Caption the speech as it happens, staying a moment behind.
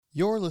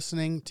You're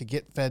listening to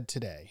Get Fed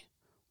Today,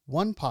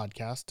 one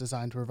podcast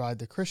designed to provide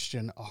the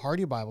Christian a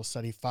hearty Bible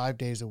study 5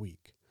 days a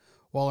week.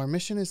 While our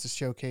mission is to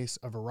showcase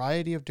a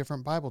variety of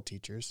different Bible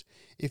teachers,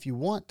 if you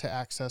want to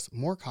access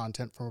more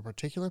content from a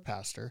particular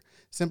pastor,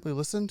 simply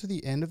listen to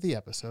the end of the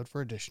episode for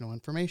additional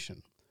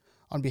information.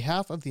 On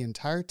behalf of the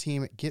entire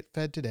team at Get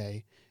Fed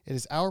Today, it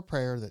is our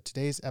prayer that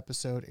today's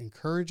episode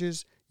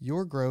encourages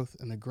your growth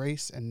in the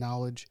grace and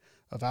knowledge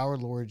of our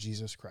Lord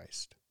Jesus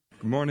Christ.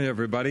 Good morning,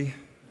 everybody.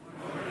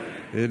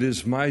 It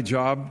is my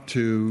job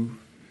to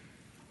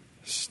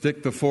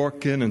stick the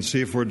fork in and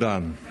see if we're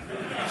done.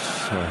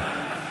 So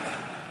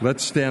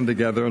let's stand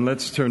together and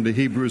let's turn to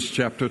Hebrews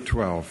chapter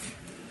 12.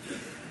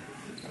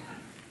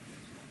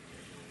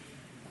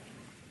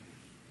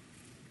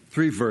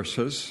 Three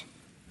verses.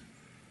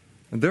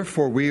 And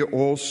therefore we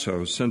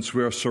also, since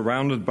we are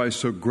surrounded by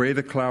so great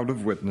a cloud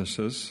of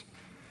witnesses,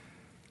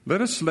 let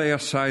us lay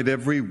aside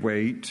every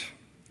weight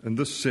and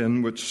the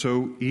sin which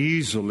so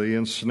easily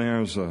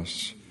ensnares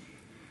us.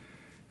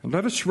 And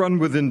let us run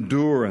with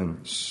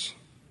endurance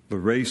the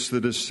race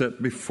that is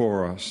set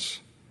before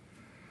us,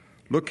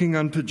 looking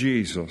unto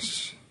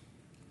Jesus,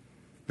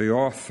 the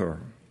author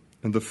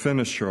and the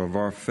finisher of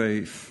our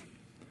faith,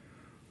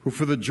 who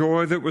for the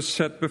joy that was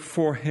set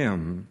before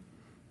him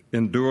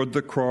endured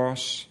the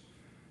cross,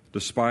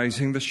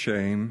 despising the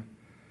shame,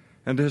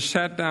 and has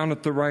sat down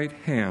at the right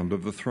hand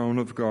of the throne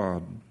of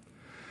God.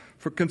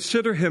 For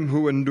consider him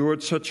who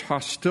endured such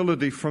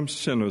hostility from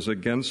sinners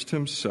against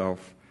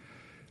himself,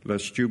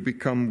 lest you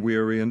become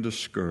weary and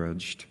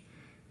discouraged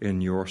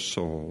in your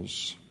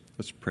souls.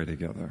 Let's pray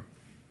together.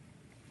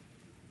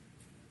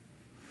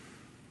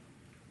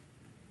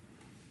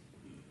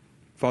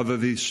 Father,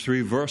 these three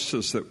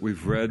verses that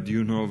we've read,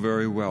 you know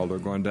very well, are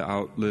going to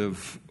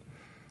outlive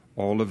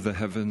all of the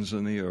heavens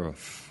and the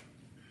earth,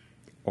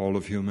 all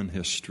of human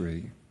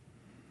history.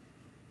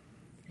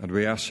 And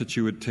we ask that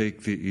you would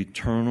take the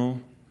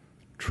eternal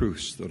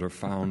truths that are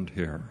found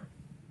here,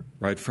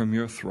 right from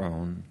your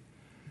throne,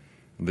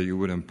 and that you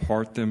would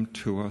impart them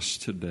to us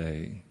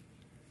today,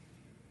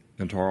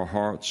 into our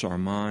hearts, our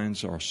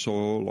minds, our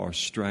soul, our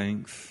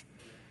strength,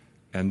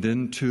 and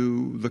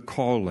into the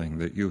calling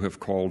that you have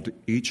called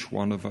each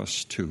one of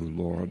us to,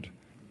 Lord.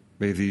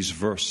 May these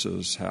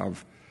verses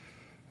have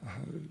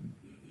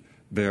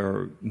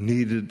their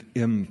needed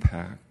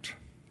impact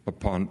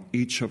upon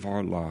each of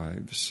our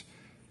lives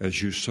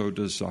as you so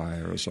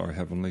desire as our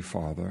Heavenly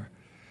Father.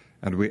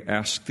 And we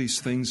ask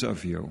these things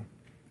of you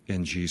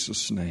in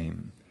Jesus'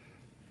 name.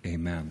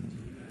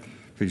 Amen.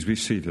 Please be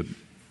seated.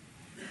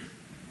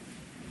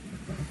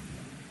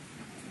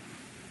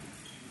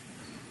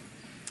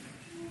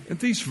 In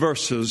these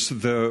verses,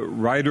 the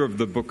writer of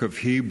the book of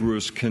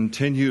Hebrews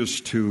continues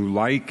to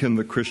liken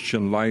the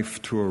Christian life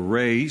to a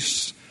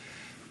race,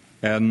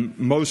 and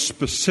most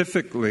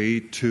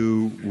specifically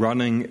to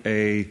running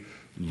a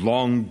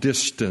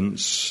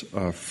long-distance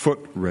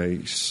foot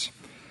race.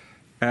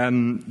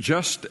 And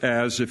just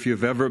as if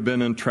you've ever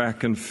been in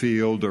track and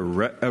field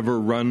or ever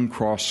run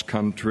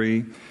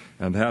cross-country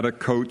and had a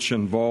coach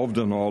involved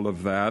in all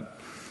of that,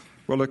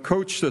 well, a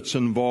coach that's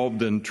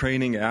involved in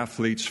training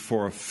athletes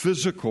for a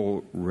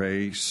physical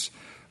race,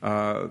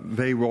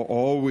 they will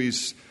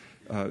always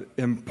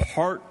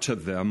impart to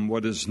them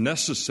what is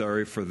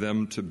necessary for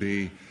them to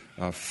be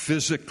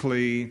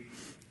physically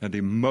and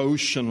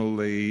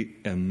emotionally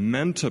and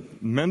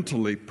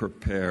mentally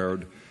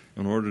prepared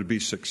in order to be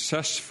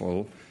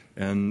successful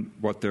in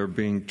what they're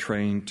being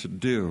trained to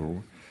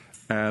do.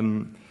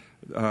 And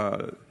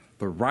the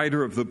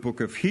writer of the book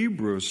of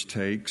Hebrews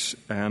takes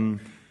and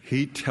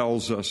he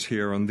tells us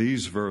here in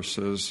these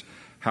verses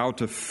how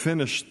to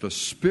finish the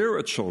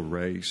spiritual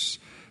race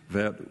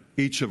that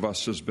each of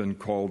us has been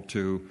called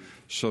to,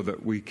 so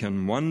that we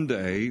can one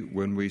day,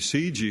 when we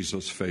see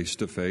Jesus face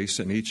to face,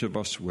 and each of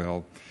us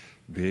will,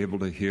 be able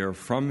to hear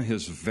from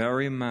his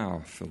very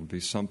mouth. It'll be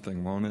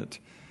something, won't it,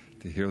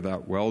 to hear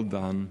that, well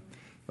done,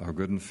 thou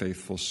good and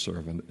faithful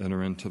servant,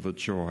 enter into the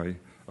joy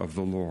of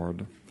the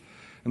Lord.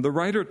 And the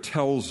writer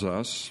tells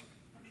us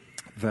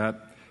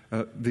that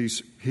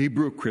these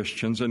Hebrew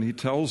Christians, and he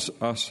tells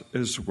us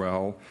as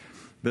well,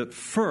 that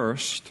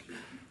first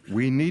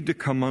we need to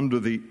come under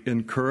the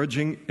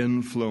encouraging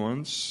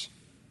influence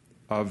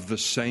of the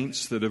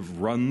saints that have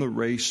run the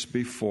race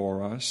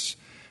before us.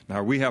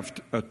 Now, we have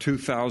a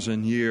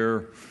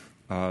 2,000-year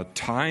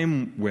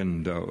time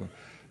window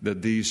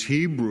that these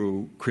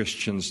Hebrew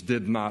Christians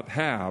did not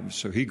have.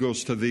 So he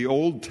goes to the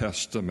Old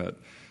Testament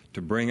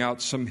to bring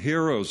out some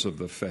heroes of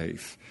the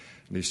faith.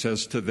 And he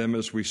says to them,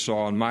 as we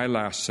saw in my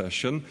last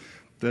session,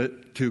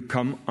 that to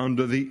come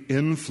under the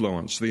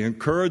influence, the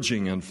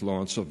encouraging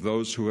influence of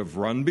those who have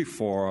run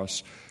before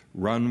us,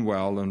 run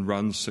well and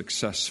run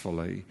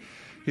successfully.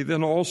 He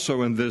then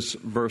also in these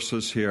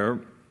verses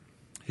here,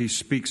 he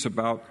speaks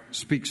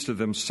to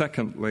them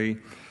secondly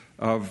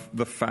of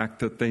the fact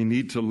that they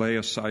need to lay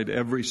aside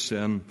every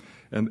sin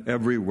and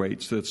every weight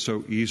that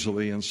so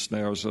easily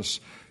ensnares us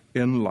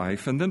in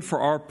life. And then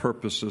for our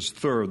purposes,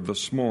 third,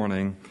 this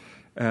morning,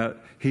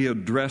 he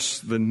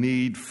addressed the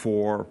need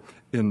for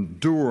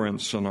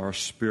endurance in our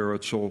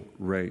spiritual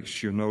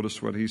race. You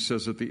notice what he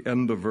says at the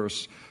end of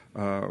verse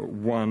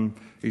 1.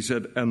 He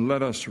said, "And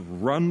let us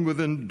run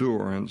with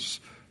endurance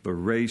the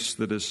race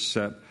that is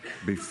set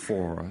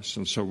before us."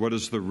 And so what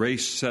is the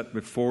race set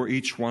before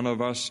each one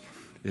of us?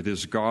 It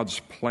is God's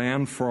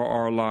plan for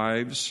our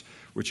lives,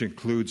 which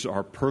includes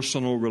our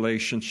personal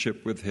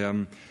relationship with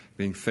Him,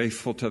 being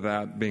faithful to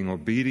that, being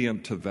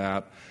obedient to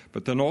that,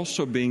 but then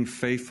also being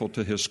faithful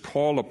to His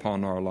call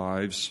upon our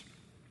lives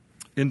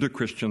into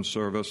Christian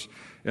service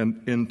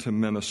and into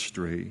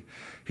ministry.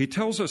 He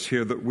tells us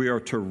here that we are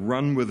to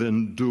run with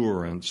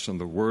endurance, and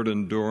the word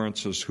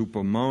endurance is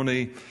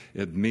hupomone.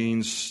 It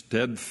means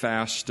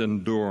steadfast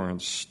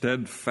endurance,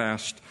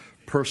 steadfast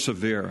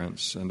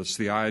perseverance, and it's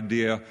the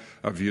idea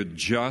of you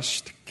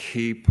just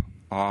keep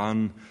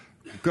on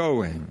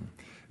going.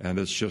 And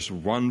it's just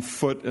one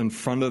foot in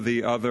front of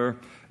the other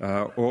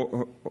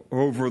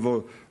over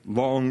the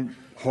long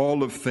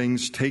haul of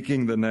things,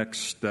 taking the next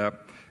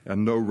step,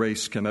 and no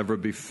race can ever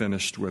be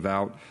finished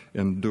without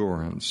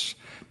endurance.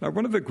 Now,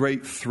 one of the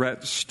great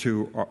threats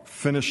to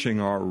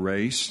finishing our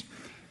race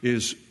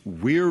is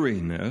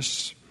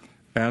weariness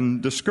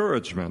and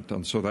discouragement.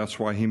 And so that's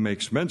why he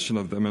makes mention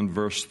of them in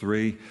verse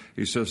 3.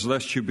 He says,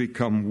 "Lest you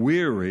become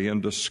weary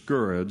and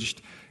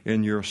discouraged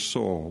in your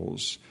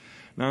souls."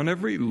 Now, in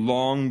every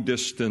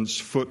long-distance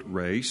foot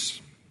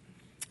race,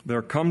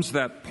 there comes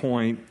that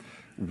point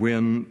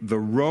when the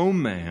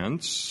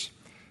romance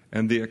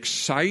and the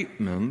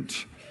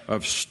excitement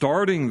of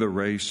starting the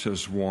race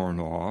has worn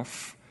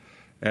off,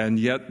 and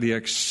yet the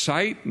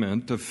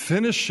excitement of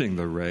finishing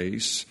the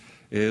race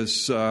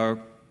is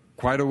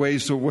quite a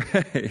ways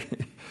away.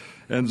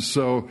 And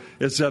so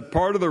it's that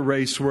part of the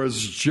race where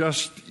it's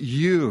just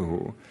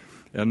you.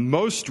 And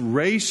most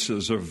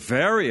races are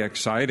very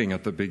exciting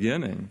at the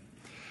beginning,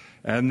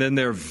 and then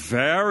they're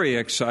very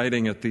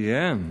exciting at the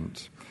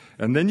end.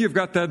 And then you've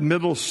got that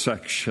middle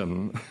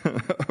section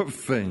of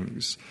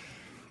things.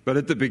 But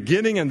at the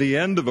beginning and the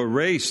end of a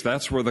race,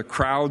 that's where the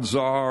crowds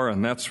are,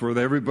 and that's where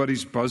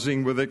everybody's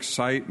buzzing with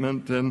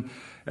excitement. And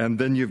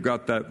then you've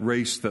got that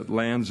race that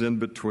lands in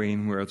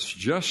between where it's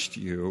just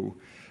you,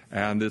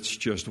 and it's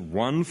just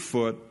one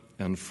foot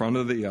in front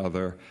of the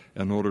other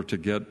in order to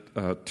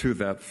get to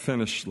that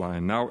finish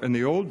line. Now, in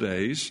the old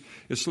days,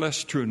 it's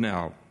less true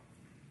now.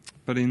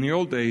 But in the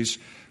old days,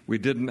 we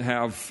didn't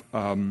have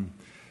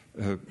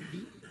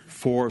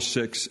 4,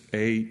 6,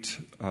 8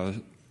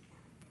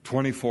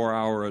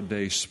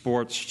 24-hour-a-day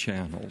sports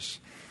channels.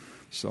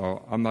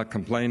 So I'm not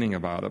complaining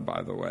about it,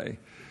 by the way.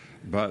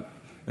 But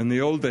in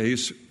the old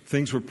days,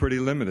 things were pretty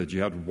limited.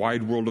 You had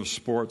Wide World of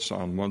Sports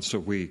on once a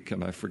week,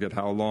 and I forget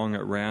how long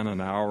it ran,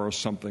 an hour or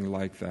something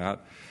like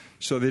that.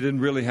 So they didn't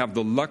really have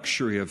the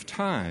luxury of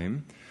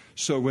time.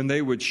 So when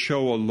they would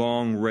show a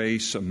long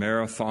race, a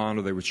marathon,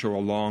 or they would show a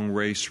long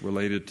race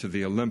related to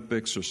the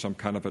Olympics or some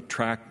kind of a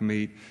track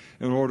meet,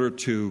 in order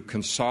to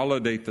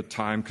consolidate the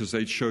time, because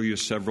they'd show you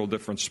several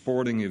different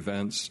sporting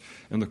events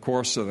in the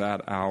course of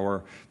that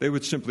hour, they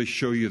would simply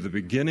show you the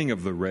beginning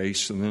of the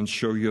race and then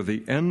show you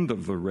the end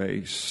of the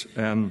race.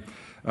 And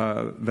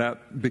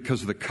that,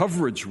 because the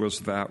coverage was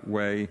that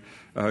way,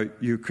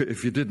 you could,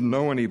 if you didn't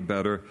know any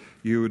better,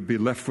 you would be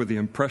left with the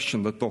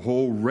impression that the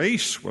whole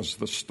race was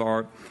the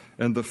start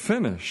and the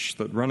finish,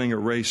 that running a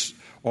race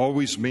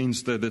always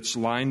means that it's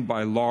lined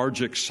by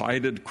large,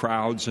 excited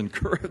crowds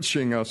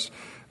encouraging us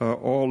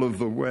all of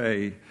the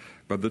way.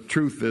 But the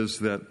truth is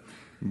that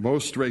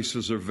most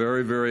races are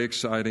very, very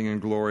exciting and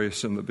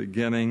glorious in the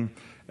beginning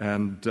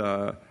and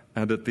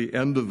at the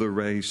end of the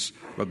race,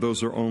 but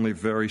those are only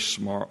very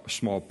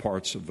small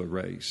parts of the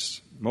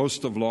race.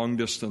 Most of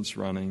long-distance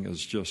running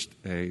is just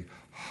a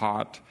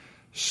hot,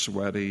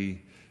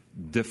 sweaty,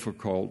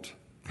 difficult,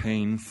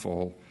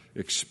 painful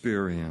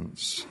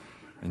experience.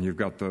 And you've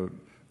got the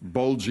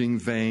bulging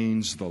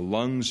veins, the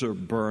lungs are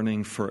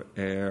burning for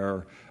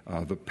air,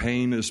 the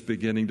pain is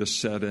beginning to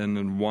set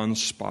in one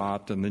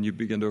spot, and then you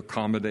begin to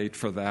accommodate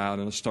for that,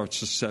 and it starts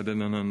to set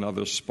in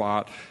another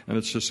spot, and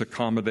it's just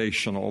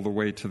accommodation all the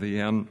way to the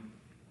end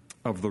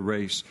of the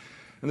race.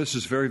 And this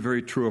is very,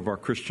 very true of our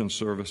Christian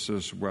service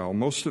as well.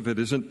 Most of it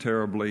isn't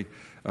terribly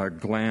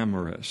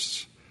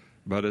glamorous,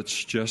 but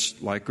it's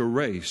just like a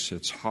race.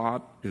 It's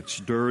hot, it's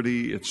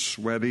dirty, it's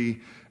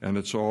sweaty, and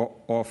it's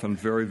often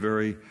very,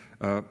 very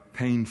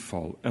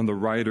painful. And the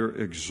writer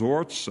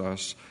exhorts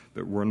us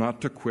that we're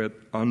not to quit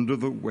under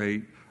the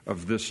weight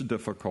of this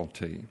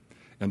difficulty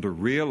and to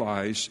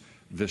realize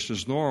this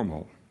is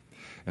normal.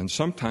 And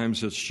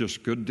sometimes it's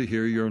just good to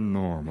hear you're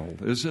normal,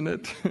 isn't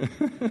it?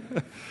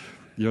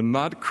 You're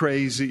not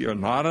crazy. You're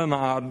not an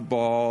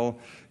oddball.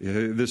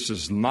 This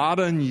is not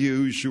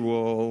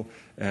unusual.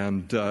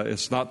 And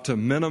it's not to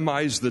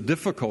minimize the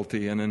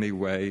difficulty in any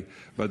way.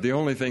 But the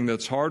only thing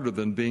that's harder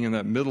than being in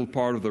that middle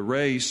part of the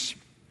race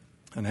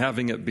and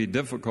having it be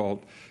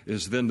difficult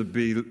is then to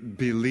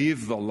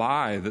believe the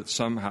lie that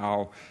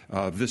somehow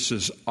this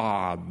is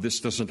odd. This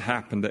doesn't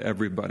happen to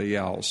everybody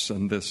else,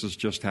 and this is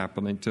just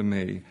happening to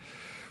me.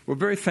 Well,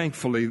 very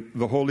thankfully,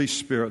 the Holy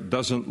Spirit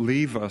doesn't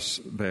leave us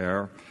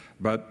there,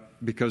 but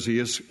because he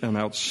is an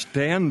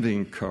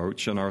outstanding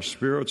coach in our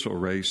spiritual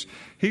race,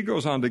 he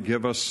goes on to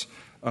give us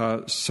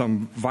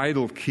some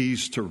vital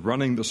keys to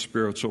running the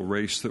spiritual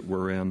race that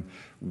we're in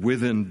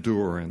with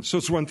endurance. So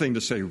it's one thing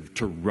to say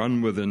to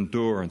run with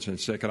endurance and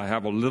say, can I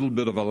have a little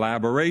bit of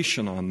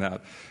elaboration on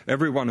that?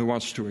 Everyone who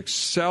wants to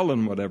excel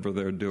in whatever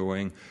they're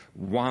doing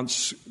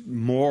wants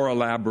more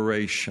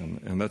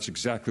elaboration, and that's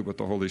exactly what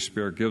the Holy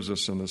Spirit gives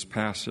us in this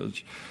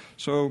passage.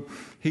 So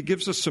he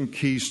gives us some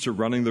keys to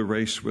running the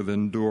race with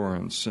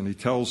endurance, and he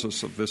tells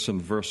us of this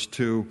in verse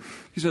 2.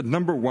 He said,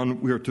 number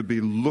one, we are to be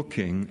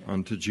looking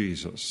unto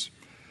Jesus.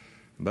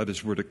 That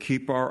is, we're to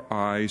keep our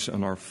eyes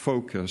and our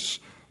focus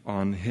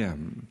on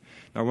him.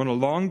 Now, when a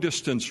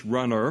long-distance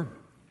runner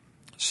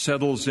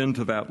settles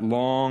into that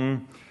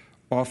long,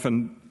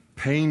 often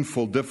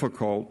painful,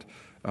 difficult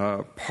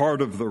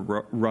part of the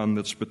run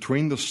that's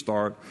between the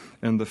start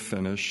and the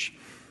finish,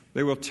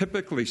 they will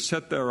typically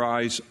set their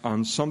eyes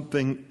on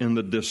something in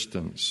the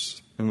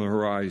distance, in the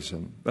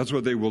horizon. That's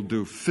what they will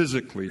do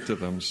physically to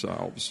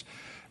themselves.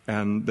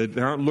 And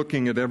they aren't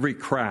looking at every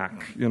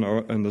crack,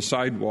 in the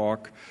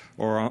sidewalk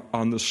or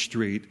on the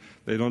street.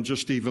 They don't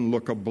just even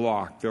look a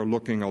block. They're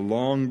looking a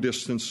long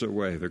distance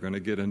away. They're going to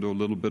get into a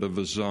little bit of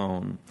a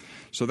zone.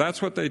 So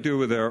that's what they do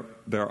with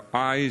their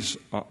eyes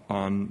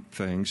on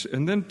things.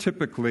 And then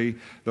typically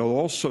they'll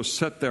also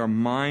set their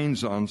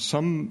minds on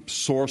some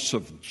source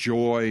of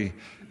joy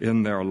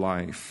in their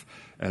life.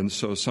 And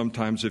so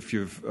sometimes if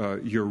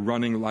you're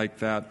running like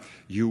that,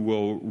 you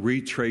will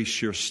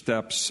retrace your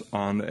steps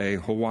on a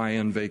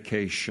Hawaiian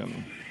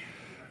vacation.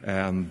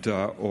 And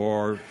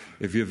or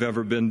if you've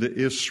ever been to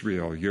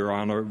Israel, you're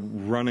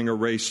running a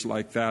race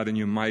like that, and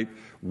you might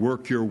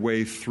work your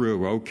way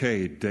through.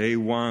 Okay, day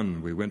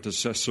one, we went to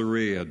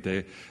Caesarea.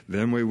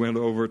 Then we went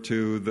over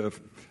to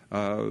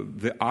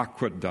the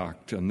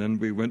aqueduct, and then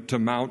we went to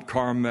Mount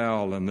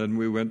Carmel, and then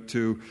we went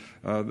to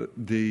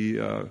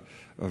the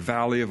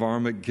Valley of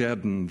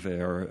Armageddon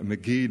there,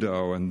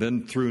 Megiddo, and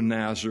then through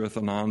Nazareth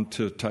and on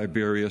to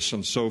Tiberias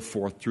and so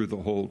forth through the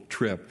whole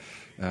trip,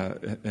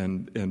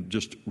 and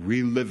just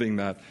reliving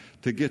that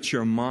to get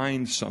your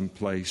mind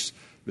someplace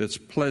that's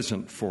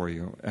pleasant for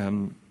you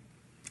and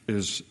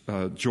is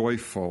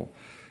joyful.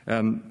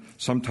 And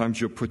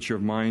sometimes you'll put your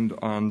mind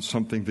on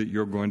something that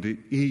you're going to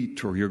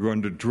eat or you're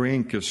going to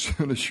drink as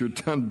soon as you're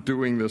done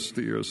doing this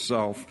to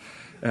yourself.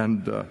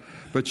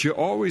 But you're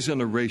always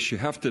in a race. You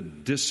have to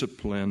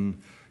discipline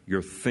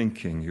your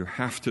thinking. You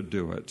have to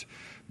do it,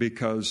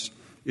 because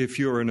if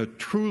you're in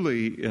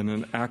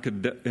an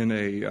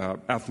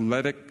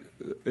athletic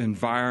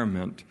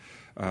environment,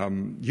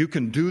 you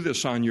can do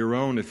this on your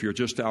own if you're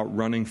just out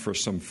running for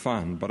some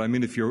fun. But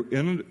if you're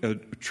in a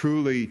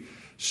truly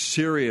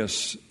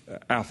serious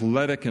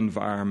athletic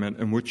environment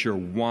in which you're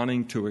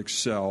wanting to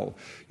excel,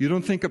 you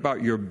don't think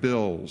about your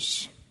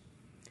bills.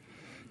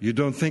 You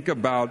don't think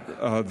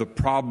about the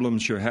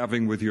problems you're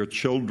having with your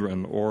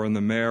children or in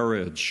the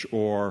marriage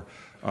or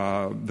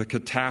the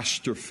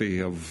catastrophe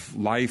of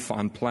life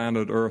on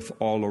planet Earth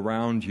all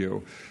around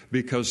you,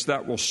 because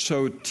that will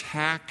so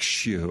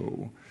tax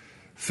you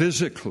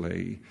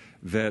physically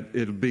that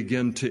it'll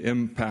begin to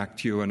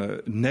impact you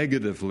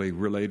negatively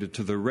related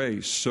to the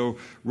race. So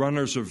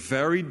runners are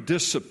very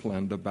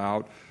disciplined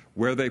about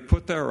where they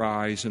put their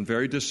eyes and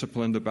very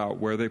disciplined about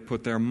where they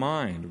put their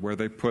mind, where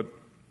they put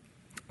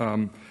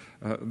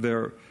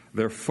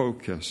their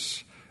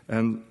focus.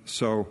 And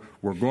so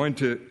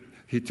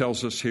he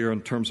tells us here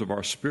in terms of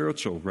our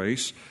spiritual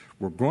race,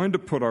 we're going to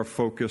put our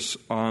focus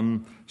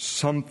on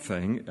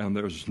something, and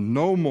there's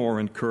no more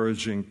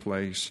encouraging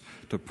place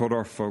to put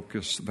our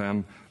focus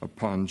than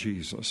upon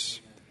Jesus,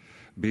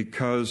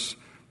 because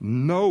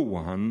no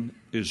one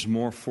is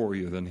more for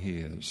you than he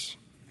is.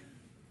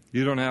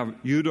 You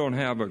don't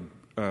have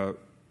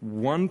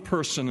one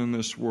person in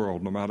this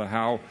world, no matter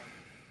how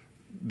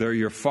they're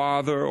your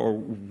father or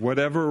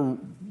whatever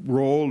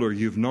role, or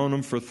you've known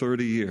them for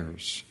 30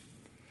 years.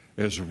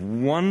 As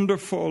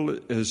wonderful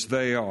as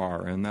they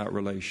are in that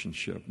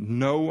relationship,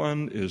 no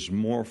one is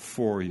more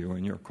for you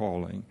in your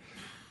calling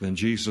than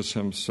Jesus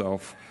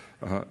himself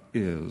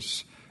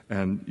is.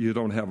 And you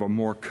don't have a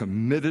more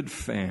committed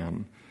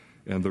fan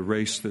in the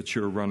race that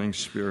you're running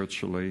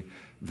spiritually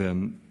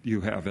than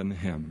you have in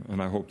him.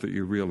 And I hope that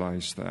you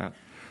realize that.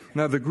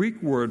 Now, the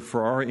Greek word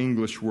for our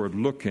English word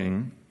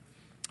looking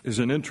is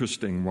an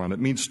interesting one. It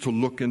means to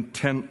look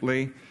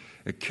intently.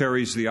 It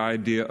carries the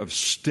idea of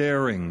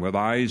staring with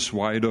eyes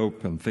wide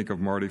open. Think of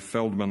Marty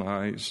Feldman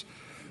eyes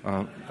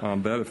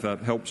on that, if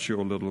that helps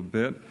you a little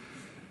bit.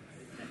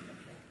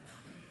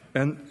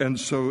 And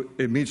so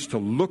it means to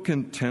look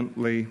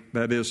intently.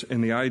 That is,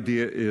 and the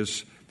idea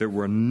is that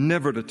we're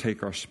never to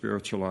take our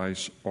spiritual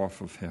eyes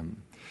off of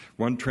him.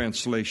 One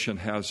translation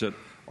has it,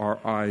 our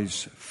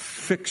eyes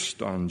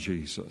fixed on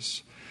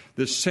Jesus.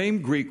 this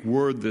same Greek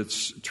word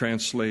that's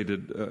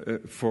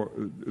translated for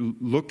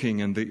looking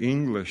in the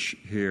English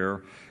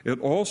here, it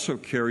also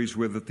carries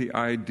with it the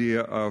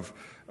idea of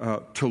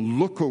to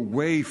look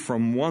away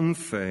from one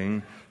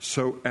thing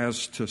so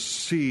as to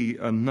see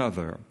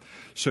another.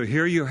 So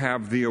here you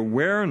have the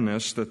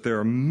awareness that there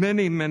are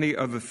many, many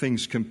other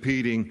things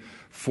competing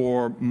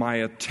for my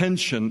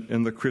attention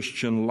in the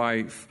Christian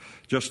life,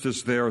 just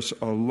as there's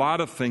a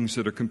lot of things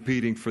that are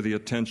competing for the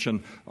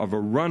attention of a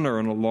runner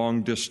in a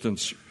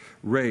long-distance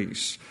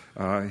race.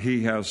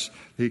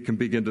 He can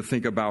begin to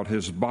think about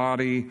his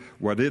body,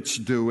 what it's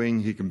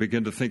doing. He can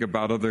begin to think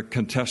about other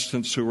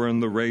contestants who are in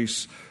the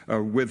race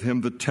with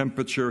him, the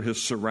temperature,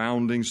 his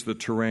surroundings, the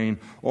terrain.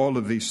 All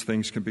of these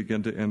things can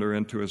begin to enter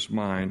into his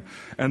mind.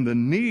 And the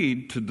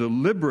need to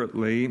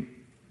deliberately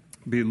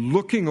be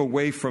looking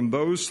away from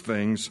those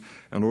things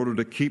in order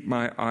to keep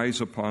my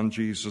eyes upon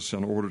Jesus,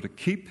 in order to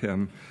keep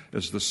him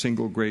as the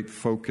single great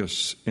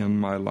focus in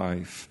my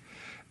life.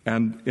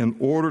 And in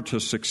order to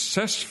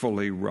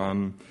successfully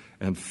run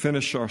and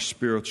finish our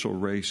spiritual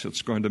race,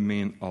 it's going to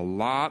mean a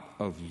lot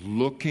of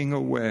looking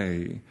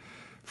away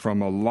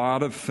from a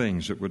lot of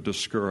things that would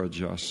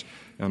discourage us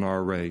in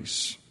our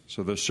race.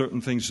 So there's certain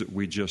things that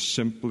we just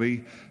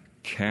simply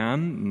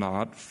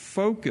cannot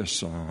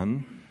focus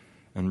on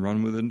and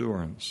run with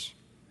endurance.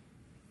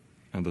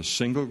 And the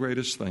single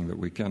greatest thing that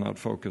we cannot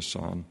focus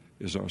on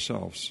is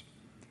ourselves.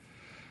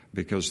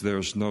 Because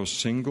there's no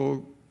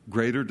single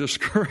greater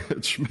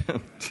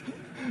discouragement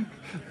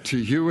to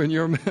you in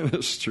your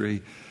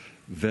ministry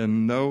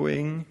than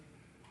knowing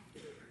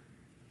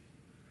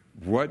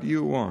what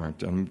you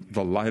aren't in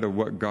the light of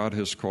what God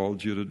has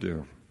called you to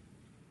do.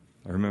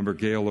 I remember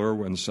Gail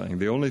Irwin saying,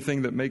 the only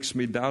thing that makes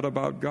me doubt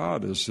about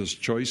God is his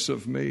choice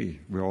of me.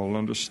 We all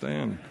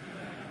understand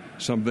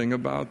something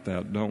about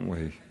that, don't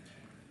we?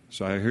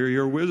 So I hear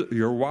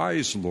you're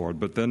wise, Lord,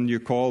 but then you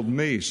called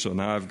me, so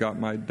now I've got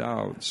my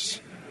doubts.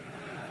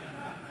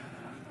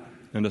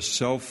 And a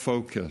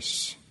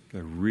self-focus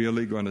are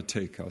really going to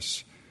take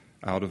us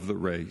out of the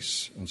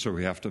race. And so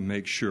we have to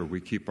make sure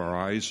we keep our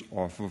eyes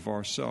off of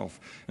ourselves.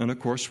 And, of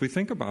course, we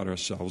think about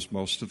ourselves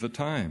most of the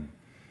time.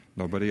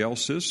 Nobody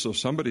else is, so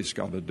somebody's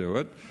got to do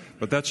it.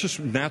 But that's just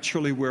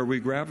naturally where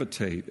we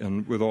gravitate.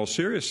 And with all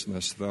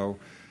seriousness, though,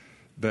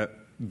 that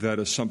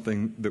is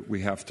something that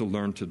we have to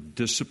learn to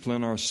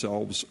discipline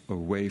ourselves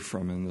away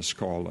from in this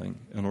calling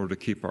in order to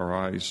keep our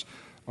eyes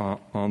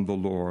on the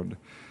Lord.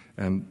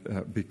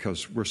 And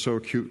because we're so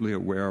acutely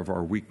aware of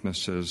our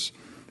weaknesses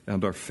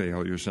and our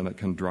failures, and it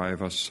can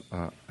drive us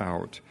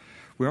out.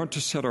 We aren't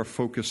to set our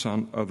focus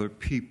on other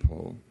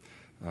people.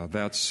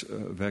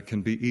 That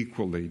can be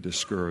equally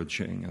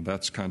discouraging, and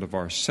that's kind of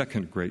our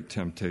second great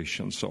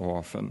temptation so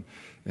often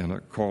in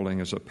a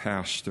calling as a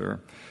pastor.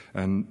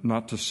 And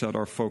not to set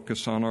our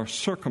focus on our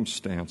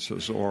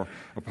circumstances or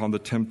upon the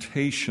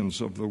temptations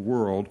of the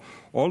world.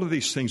 All of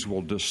these things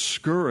will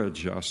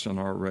discourage us in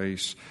our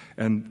race,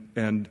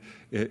 and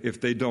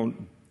if they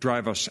don't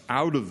drive us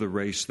out of the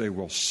race, they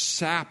will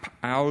sap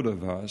out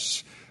of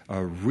us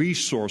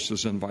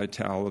resources and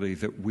vitality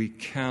that we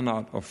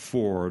cannot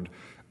afford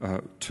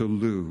to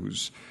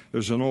lose.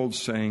 There's an old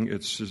saying,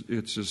 it's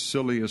as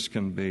silly as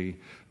can be,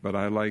 but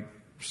I like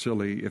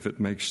silly if it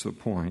makes the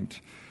point.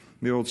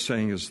 The old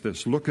saying is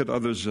this: look at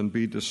others and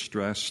be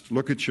distressed.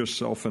 Look at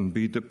yourself and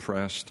be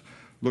depressed.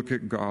 Look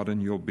at God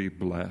and you'll be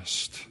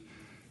blessed.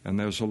 And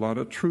there's a lot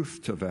of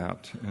truth to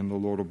that, and the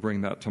Lord will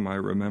bring that to my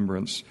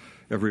remembrance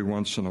every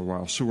once in a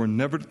while. So we're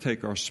never to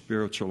take our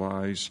spiritual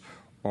eyes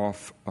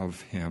off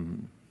of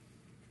him.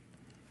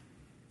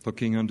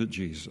 Looking unto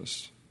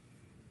Jesus.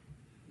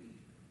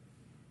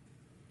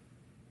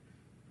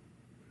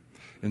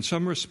 In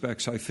some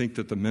respects, I think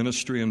that the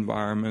ministry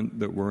environment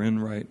that we're in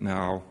right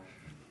now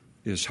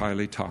is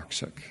highly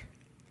toxic.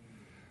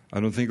 I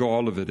don't think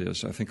all of it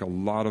is. I think a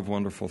lot of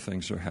wonderful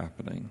things are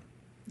happening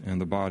in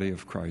the body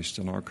of Christ,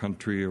 in our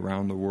country,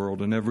 around the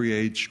world, in every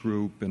age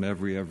group, in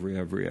every.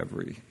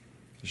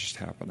 It's just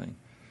happening.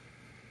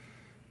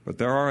 But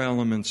there are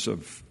elements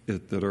of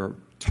it that are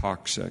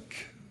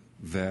toxic,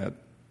 that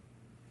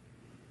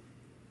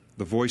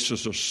the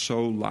voices are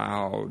so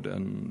loud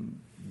and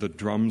the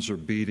drums are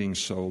beating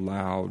so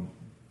loud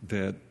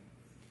that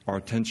our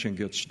attention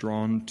gets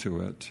drawn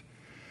to it.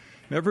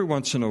 Every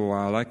once in a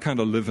while, I kind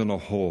of live in a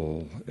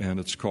hole, and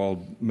it's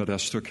called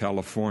Modesto,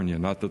 California.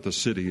 Not that the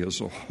city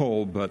is a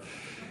hole, but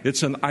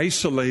it's an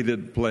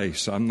isolated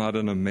place. I'm not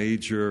in a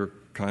major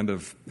kind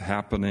of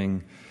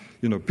happening.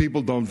 You know,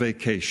 people don't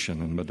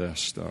vacation in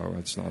Modesto.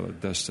 It's not a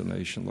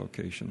destination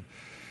location.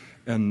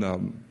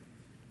 And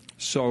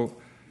so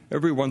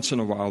every once in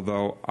a while,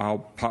 though, I'll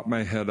pop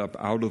my head up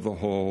out of the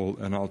hole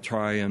and I'll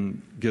try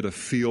and get a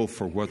feel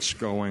for what's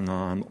going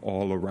on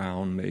all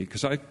around me.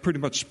 Because I pretty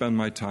much spend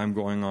my time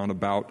going on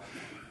about,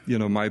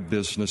 my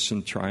business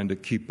and trying to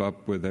keep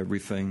up with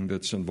everything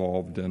that's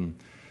involved in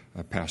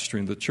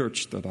pastoring the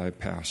church that I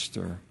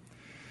pastor.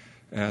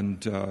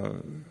 And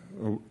a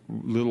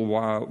little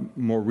while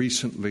more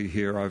recently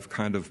here, I've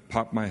kind of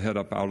popped my head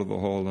up out of the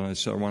hole and I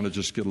said, I want to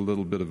just get a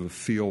little bit of a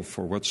feel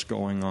for what's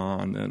going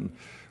on and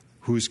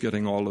who's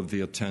getting all of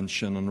the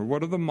attention, and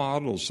what are the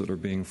models that are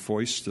being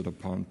foisted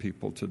upon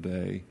people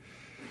today.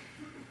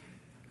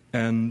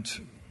 And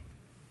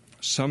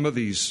some of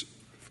these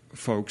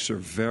folks are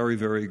very,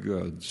 very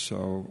good,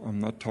 so I'm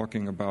not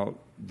talking about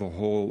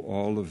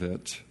all of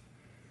it,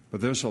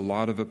 but there's a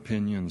lot of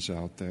opinions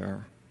out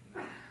there.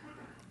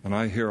 And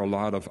I hear a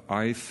lot of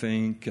I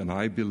think and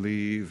I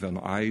believe and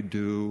I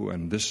do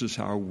and this is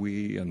how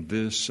we and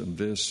this and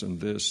this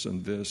and this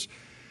and this.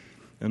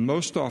 And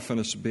most often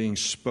it's being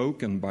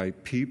spoken by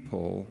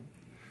people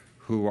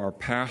who are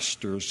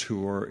pastors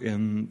who are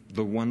in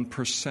the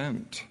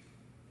 1%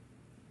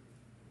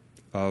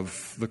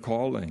 of the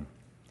calling.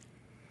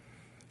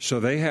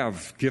 So they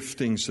have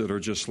giftings that are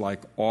just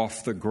like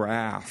off the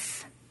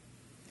graph.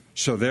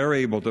 So they're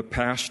able to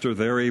pastor,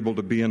 they're able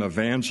to be an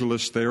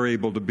evangelist, they're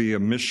able to be a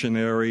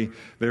missionary,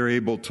 they're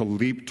able to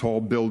leap tall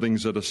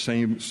buildings at a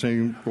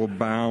single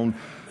bound,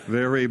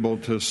 they're able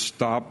to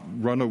stop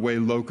runaway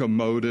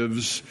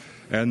locomotives,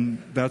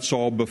 and that's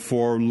all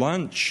before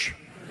lunch.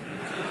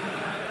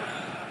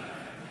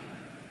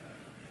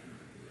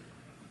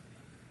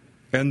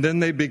 And then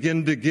they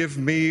begin to give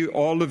me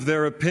all of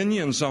their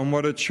opinions on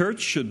what a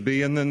church should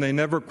be, and then they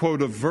never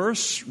quote a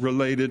verse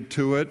related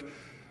to it.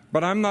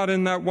 But I'm not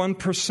in that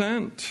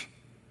 1%.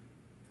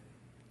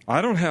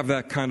 I don't have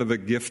that kind of a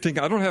gifting.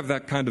 I don't have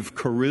that kind of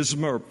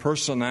charisma or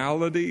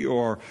personality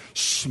or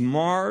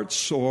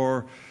smarts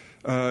or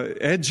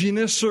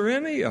edginess or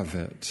any of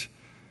it.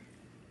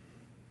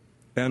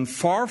 And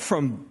far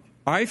from,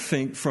 I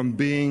think, from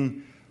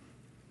being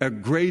a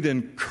great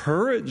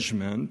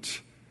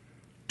encouragement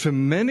to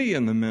many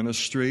in the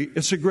ministry,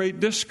 it's a great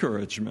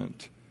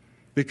discouragement.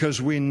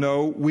 Because we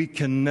know we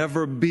can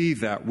never be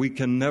that. We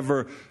can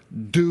never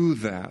do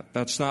that.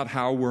 That's not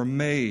how we're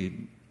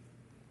made.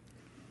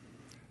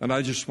 And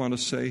I just want to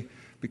say,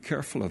 be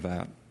careful of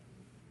that.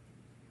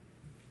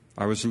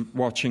 I was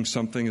watching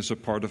something as a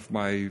part of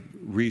my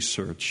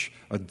research,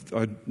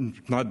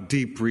 not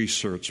deep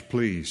research,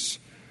 please.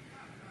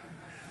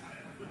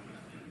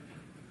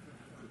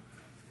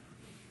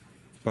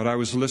 But I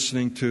was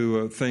listening to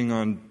a thing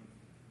on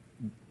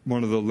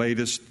one of the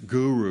latest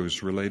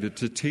gurus related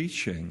to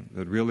teaching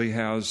that really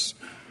has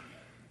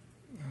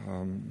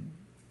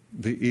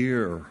the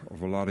ear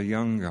of a lot of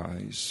young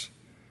guys.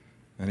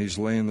 And he's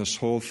laying this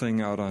whole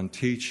thing out on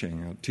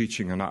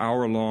teaching an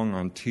hour long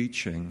on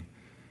teaching.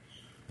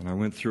 And I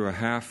went through a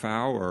half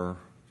hour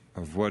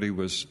of what he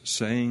was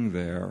saying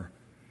there.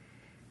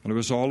 And it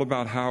was all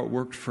about how it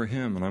worked for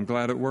him. And I'm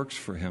glad it works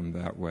for him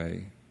that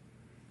way.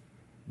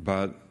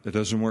 But it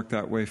doesn't work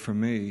that way for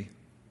me.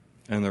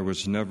 And there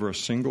was never a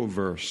single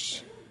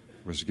verse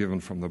was given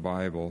from the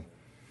Bible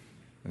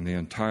in the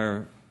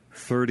entire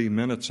 30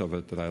 minutes of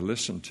it that I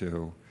listened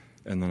to,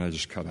 and then I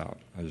just cut out.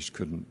 I just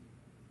couldn't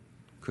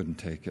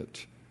take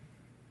it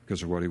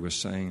because of what he was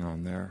saying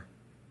on there.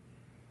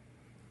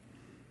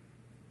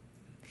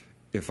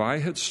 If I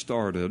had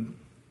started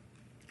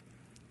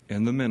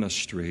in the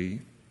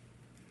ministry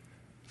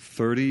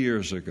 30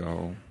 years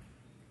ago,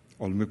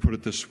 or let me put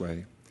it this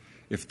way,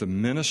 if the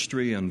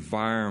ministry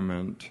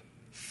environment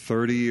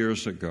 30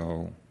 years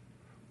ago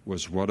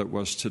was what it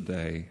was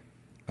today,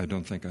 I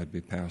don't think I'd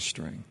be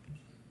pastoring.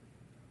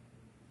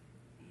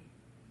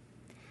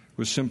 It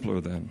was simpler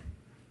then.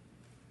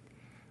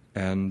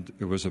 And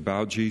it was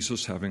about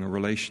Jesus, having a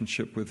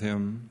relationship with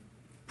him,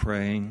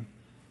 praying,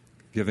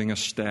 giving a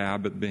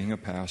stab at being a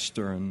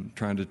pastor and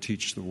trying to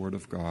teach the Word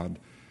of God.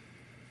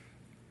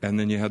 And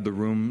then you had the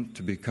room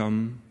to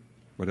become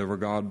whatever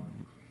God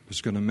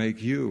was going to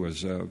make you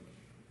as an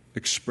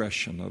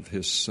expression of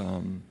his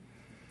Son.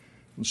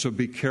 And so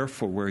be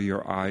careful where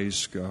your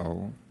eyes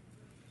go.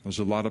 There's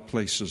a lot of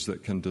places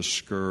that can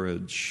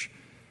discourage,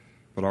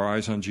 but our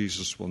eyes on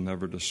Jesus will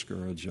never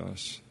discourage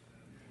us.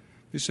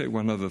 Let me say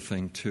one other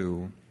thing,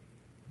 too.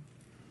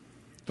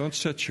 Don't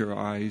set your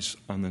eyes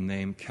on the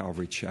name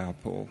Calvary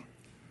Chapel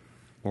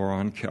or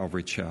on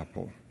Calvary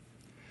Chapel.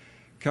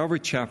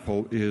 Calvary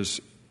Chapel is,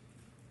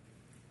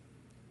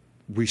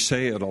 we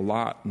say it a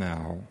lot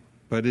now,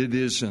 but it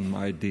is in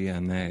my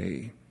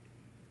DNA.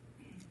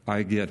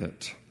 I get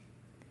it.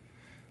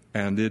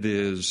 And it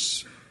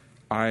is,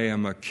 I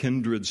am a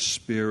kindred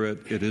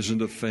spirit. It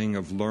isn't a thing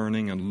of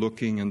learning and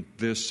looking and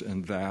this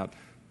and that.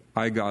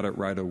 I got it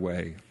right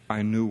away.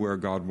 I knew where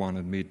God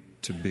wanted me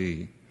to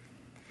be.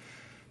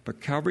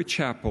 But Calvary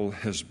Chapel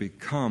has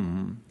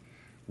become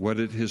what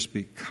it has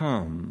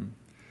become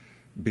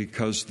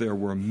because there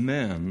were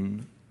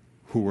men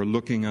who were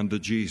looking unto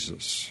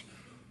Jesus.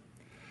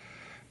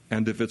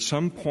 And if at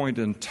some point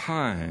in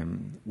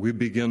time we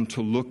begin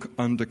to look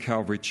unto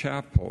Calvary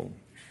Chapel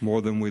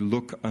more than we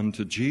look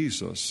unto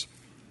Jesus,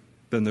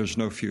 then there's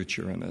no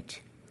future in it.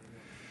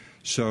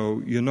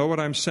 So you know what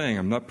I'm saying.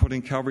 I'm not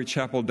putting Calvary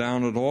Chapel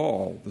down at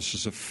all. This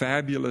is a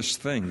fabulous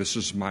thing. This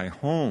is my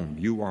home.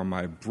 You are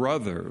my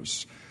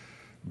brothers.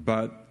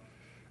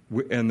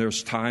 And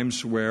there's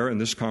times where,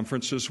 and this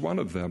conference is one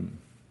of them,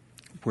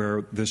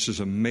 where this is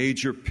a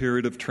major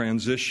period of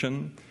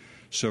transition.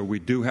 So we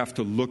do have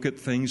to look at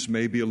things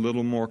maybe a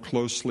little more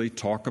closely,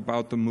 talk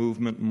about the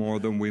movement more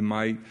than we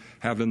might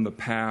have in the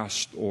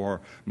past or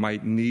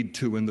might need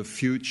to in the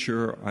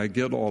future. I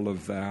get all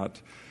of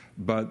that.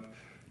 But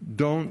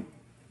don't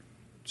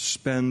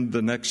spend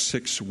the next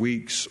 6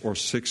 weeks or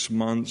 6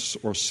 months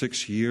or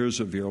 6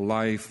 years of your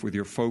life with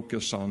your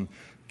focus on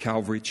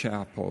Calvary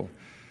Chapel.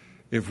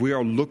 If we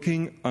are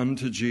looking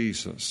unto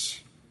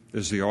Jesus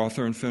as the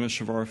author and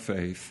finisher of our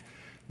faith,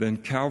 then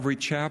Calvary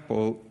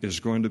Chapel is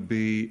going to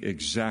be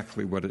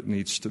exactly what it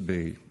needs to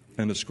be,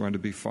 and it's going to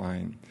be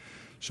fine.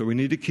 So we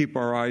need to keep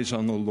our eyes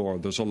on the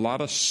Lord. There's a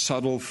lot of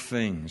subtle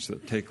things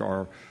that take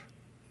our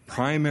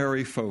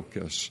primary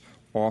focus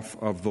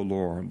off of the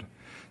Lord.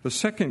 The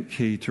second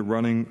key to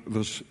running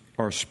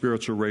our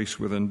spiritual race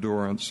with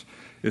endurance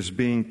is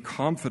being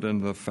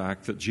confident in the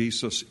fact that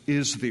Jesus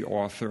is the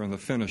author and the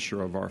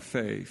finisher of our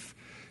faith.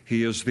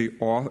 He is the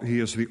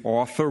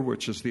author,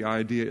 which is the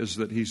idea is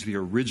that he's the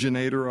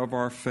originator of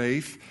our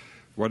faith.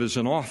 What is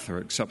an author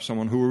except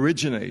someone who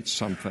originates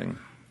something?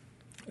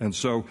 And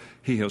so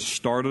he has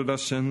started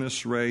us in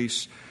this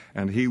race,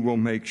 and he will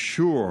make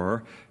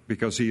sure,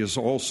 because he is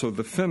also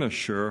the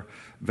finisher,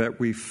 that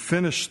we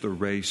finish the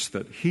race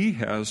that he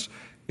has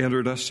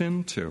entered us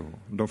into.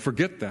 Don't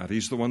forget that.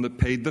 He's the one that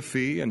paid the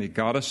fee, and he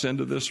got us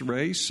into this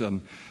race,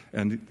 and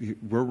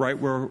we're right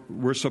where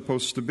we're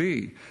supposed to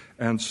be.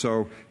 And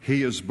so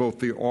he is both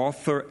the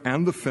author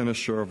and the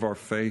finisher of our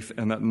faith,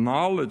 and that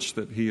knowledge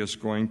that he is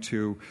going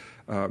to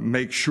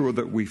make sure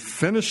that we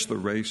finish the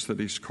race that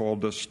he's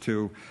called us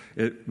to,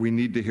 we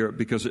need to hear it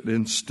because it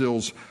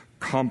instills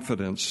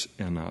confidence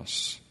in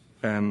us.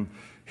 And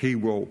he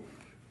will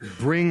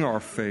bring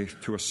our faith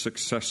to a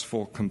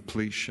successful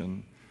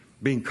completion.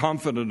 Being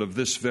confident of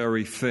this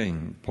very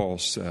thing, Paul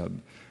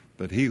said,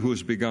 that he who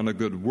has begun a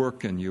good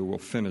work in you will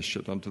finish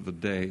it unto the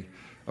day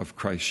of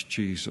Christ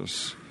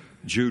Jesus.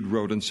 Jude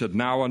wrote and said,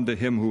 now unto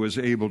him who is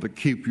able to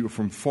keep you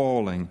from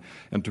falling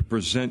and to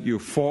present you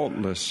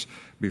faultless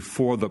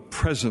before the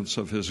presence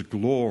of his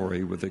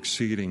glory with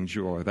exceeding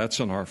joy. That's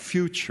in our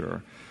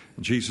future.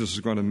 Jesus is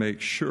going to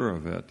make sure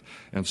of it.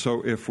 And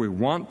so if we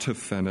want to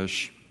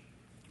finish,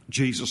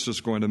 Jesus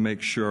is going to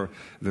make sure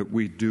that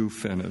we do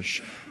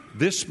finish.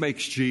 This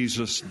makes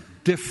Jesus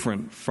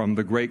different from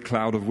the great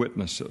cloud of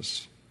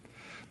witnesses.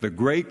 The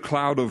great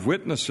cloud of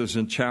witnesses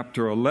in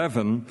chapter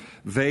 11,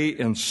 they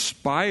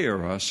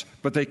inspire us,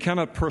 but they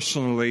cannot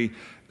personally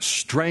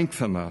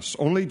strengthen us.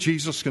 Only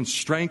Jesus can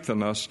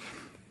strengthen us,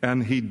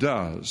 and he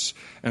does.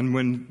 And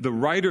when the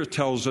writer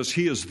tells us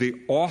he is the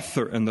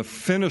author and the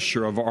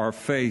finisher of our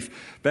faith,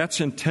 that's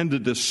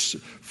intended to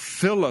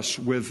fill us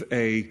with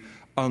a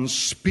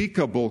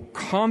unspeakable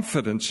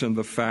confidence in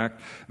the fact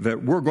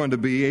that we're going to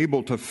be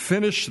able to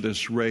finish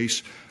this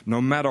race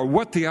no matter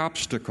what the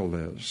obstacle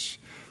is.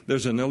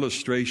 There's an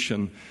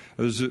illustration,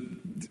 there's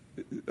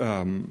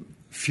a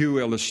few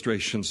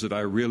illustrations that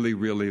I really,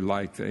 really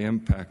like. They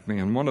impact me.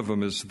 And one of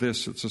them is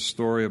this. It's a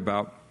story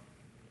about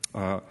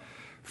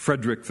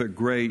Frederick the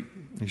Great.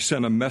 He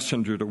sent a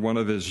messenger to one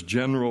of his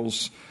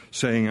generals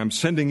saying, I'm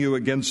sending you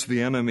against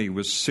the enemy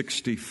with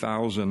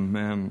 60,000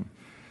 men.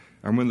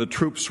 And when the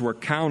troops were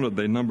counted,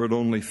 they numbered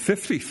only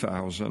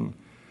 50,000.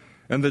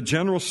 And the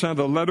general sent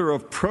a letter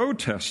of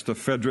protest to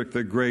Frederick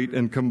the Great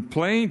and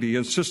complained. He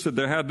insisted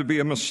there had to be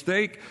a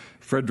mistake.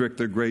 Frederick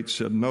the Great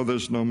said, no,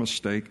 there's no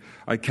mistake.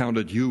 I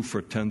counted you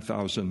for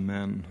 10,000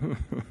 men.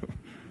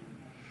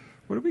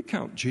 What do we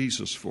count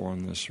Jesus for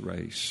in this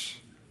race?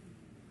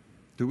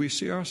 Do we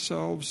see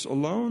ourselves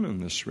alone in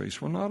this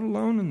race? We're not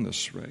alone in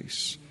this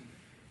race.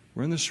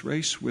 We're in this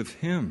race with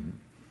him.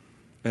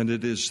 And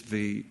it is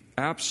the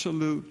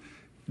absolute,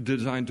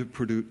 designed to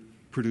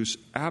produce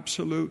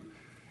absolute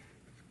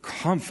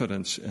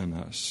confidence in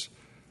us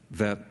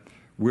that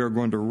we're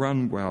going to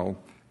run well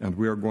and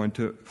we're going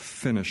to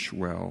finish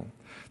well.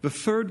 The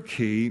third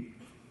key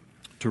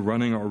to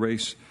running our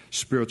race,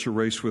 spiritual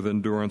race with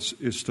endurance,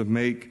 is to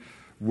make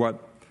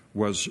what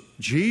was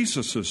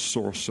Jesus'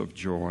 source of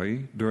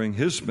joy during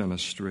his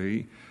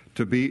ministry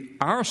to be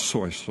our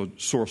source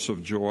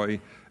of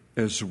joy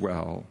as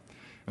well.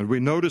 And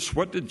we notice,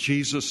 what did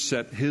Jesus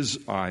set his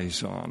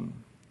eyes on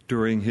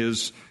during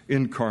his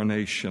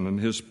incarnation and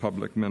his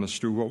public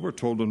ministry? Well, we're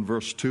told in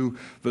verse 2,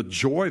 the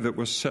joy that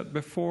was set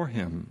before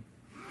him.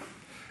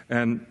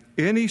 And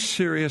any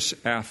serious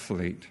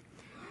athlete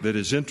that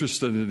is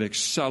interested in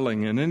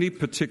excelling in any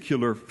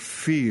particular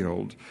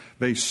field,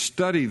 they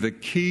study the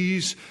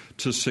keys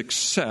to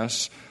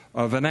success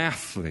of an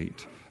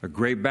athlete. A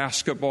great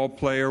basketball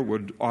player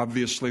would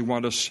obviously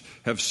want to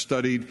have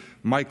studied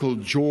Michael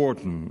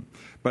Jordan,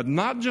 but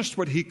not just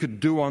what he could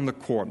do on the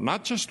court,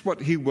 not just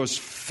what he was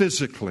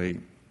physically,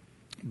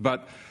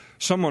 but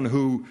someone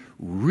who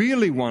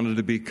really wanted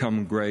to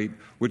become great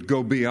would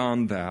go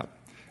beyond that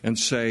and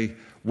say,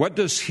 what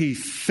does he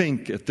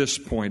think at this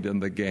point in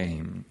the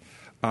game?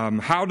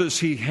 How does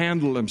he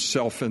handle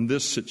himself in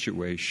this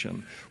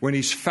situation? When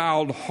he's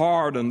fouled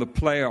hard in the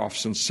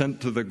playoffs and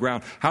sent to the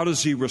ground, how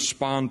does he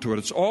respond to it?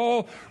 It's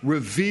all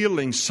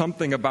revealing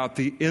something about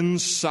the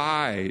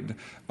inside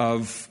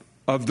of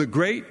of the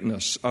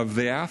greatness of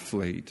the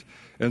athlete.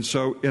 And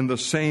so in the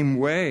same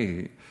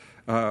way,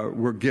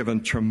 we're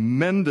given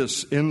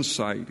tremendous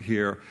insight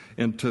here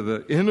into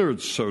the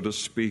innards, so to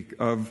speak,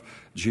 of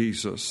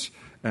Jesus.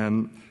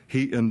 And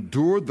he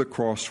endured the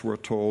cross, we're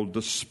told,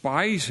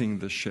 despising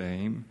the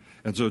shame.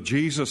 And so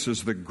Jesus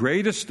is the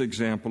greatest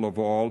example of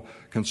all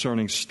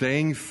concerning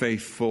staying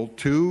faithful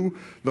to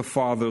the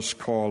Father's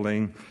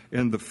calling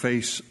in the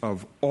face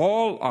of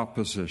all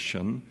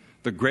opposition.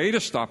 The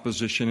greatest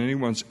opposition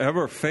anyone's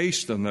ever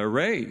faced in their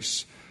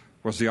race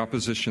was the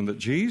opposition that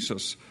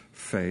Jesus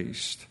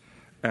faced.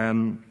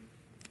 And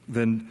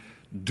then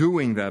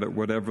doing that at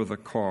whatever the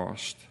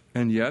cost.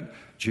 And yet,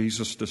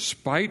 Jesus,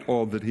 despite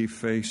all that he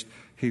faced,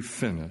 he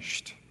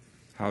finished.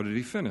 How did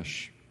he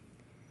finish?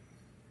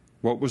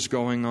 What was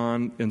going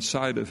on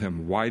inside of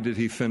him? Why did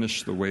he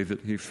finish the way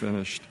that he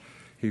finished?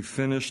 He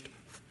finished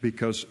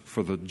because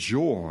for the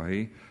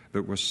joy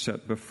that was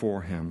set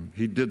before him.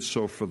 He did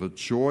so for the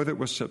joy that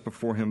was set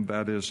before him,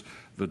 that is,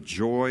 the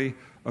joy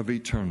of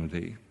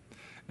eternity.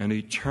 An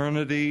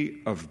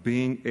eternity of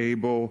being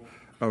able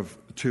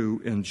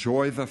to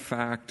enjoy the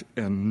fact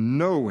and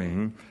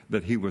knowing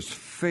that he was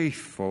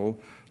faithful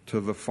to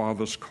the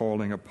Father's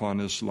calling upon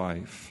his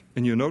life.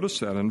 And you notice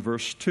that in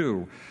verse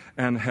 2,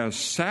 and has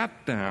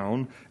sat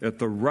down at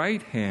the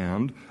right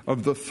hand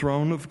of the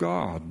throne of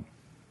God.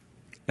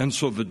 And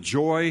so the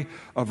joy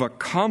of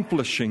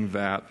accomplishing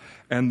that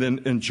and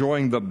then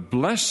enjoying the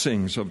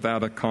blessings of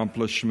that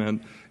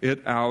accomplishment,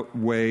 it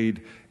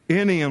outweighed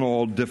any and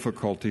all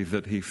difficulty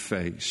that he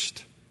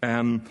faced.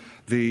 And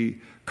the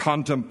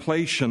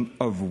contemplation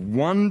of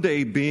one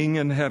day being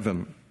in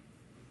heaven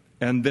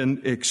and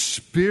then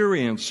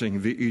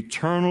experiencing the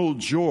eternal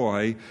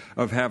joy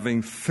of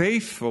having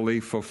faithfully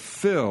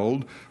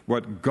fulfilled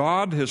what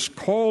God has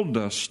called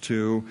us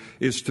to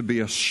is to be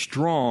a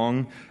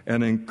strong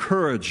and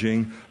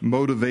encouraging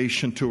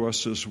motivation to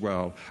us as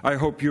well. I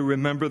hope you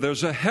remember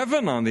there's a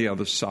heaven on the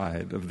other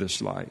side of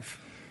this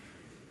life.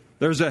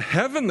 There's a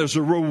heaven, there's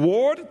a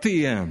reward at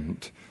the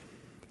end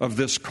of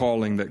this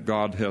calling that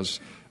God has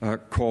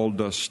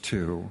called us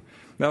to.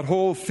 That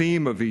whole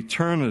theme of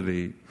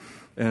eternity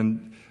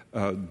and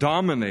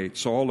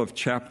dominates all of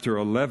chapter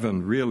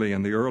 11, really,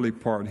 in the early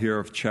part here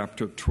of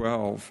chapter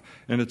 12.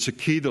 And it's a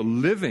key to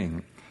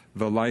living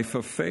the life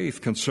of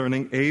faith.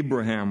 Concerning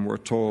Abraham, we're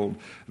told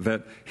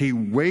that he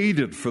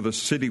waited for the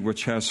city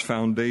which has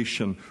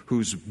foundation,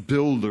 whose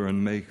builder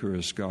and maker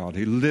is God.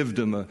 He lived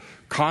in the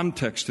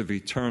context of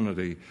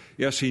eternity.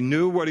 Yes, he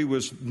knew what he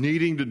was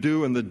needing to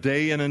do in the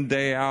day in and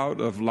day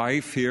out of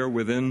life here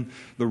within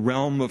the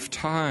realm of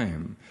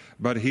time.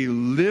 But he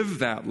lived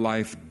that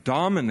life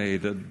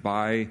dominated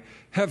by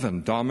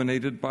heaven,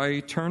 dominated by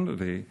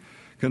eternity.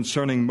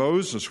 Concerning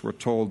Moses, we're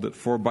told that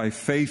for by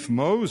faith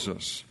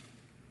Moses,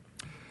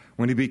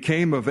 when he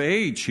became of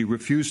age, he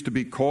refused to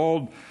be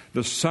called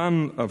the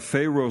son of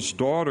Pharaoh's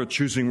daughter,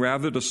 choosing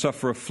rather to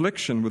suffer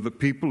affliction with the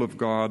people of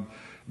God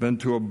than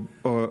to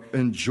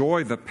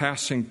enjoy the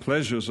passing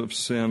pleasures of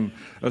sin,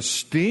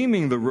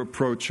 esteeming the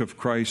reproach of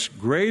Christ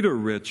greater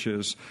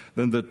riches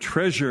than the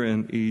treasure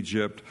in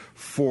Egypt,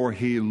 for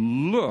he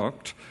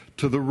looked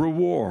to the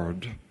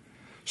reward.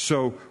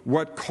 So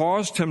what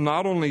caused him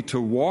not only to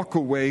walk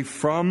away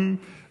from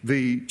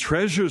the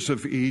treasures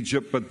of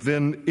Egypt, but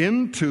then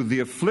into the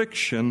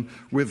affliction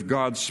with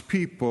God's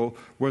people,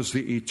 was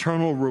the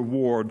eternal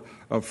reward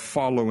of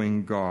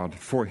following God,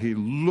 for he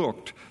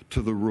looked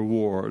to the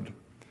reward.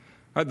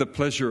 I had the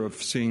pleasure of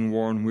seeing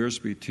Warren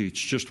Wiersbe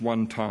teach just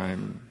one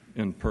time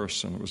in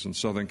person. It was in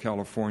Southern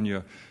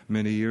California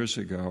many years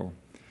ago.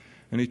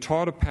 And he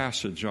taught a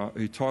passage,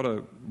 he taught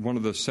one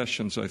of the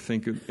sessions, I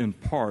think, in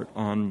part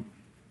on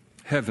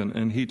heaven.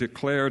 And he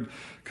declared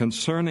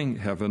concerning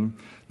heaven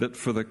that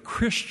for the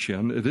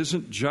Christian, it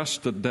isn't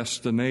just a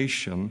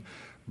destination,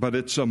 but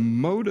it's a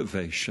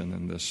motivation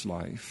in this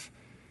life.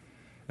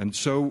 And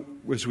so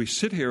as we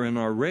sit here in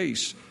our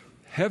race,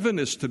 heaven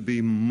is to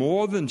be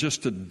more than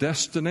just a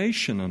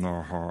destination in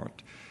our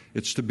heart.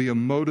 It's to be a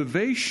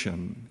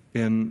motivation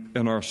in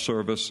our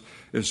service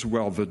as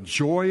well. The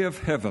joy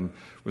of heaven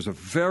was a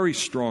very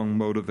strong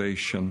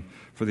motivation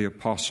for the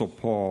Apostle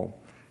Paul.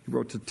 He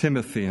wrote to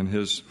Timothy in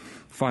his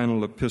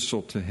final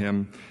epistle to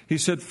him. He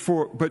said,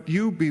 but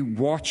you be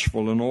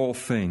watchful in all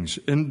things,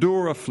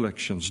 endure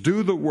afflictions,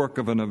 do the work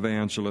of an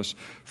evangelist,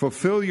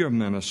 fulfill your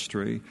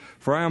ministry,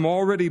 for I am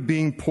already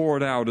being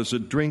poured out as a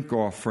drink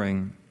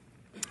offering,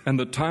 and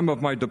the time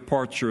of my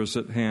departure is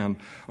at hand.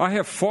 I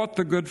have fought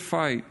the good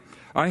fight.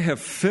 I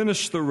have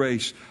finished the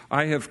race.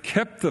 I have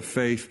kept the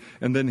faith.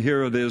 And then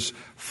here it is.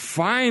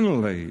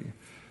 Finally,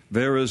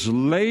 there is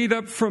laid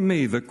up for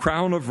me the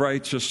crown of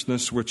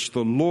righteousness, which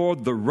the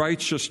Lord, the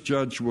righteous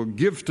judge, will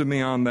give to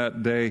me on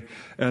that day,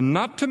 and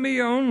not to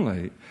me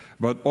only,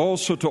 but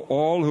also to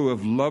all who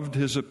have loved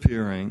his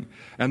appearing.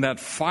 And that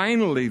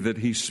finally that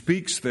he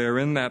speaks there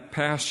in that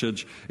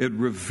passage, it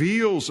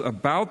reveals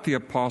about the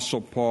Apostle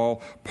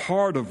Paul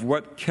part of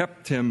what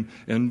kept him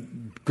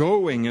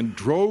going and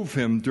drove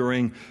him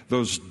during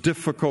those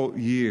difficult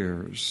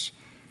years.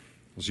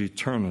 It was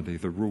eternity,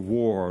 the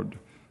reward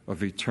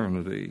of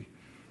eternity.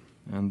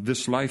 And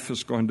this life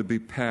is going to be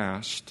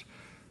past,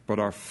 but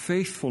our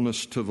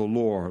faithfulness to the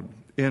Lord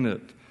in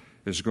it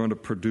is going to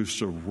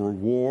produce a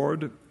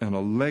reward and a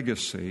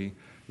legacy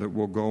that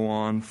will go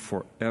on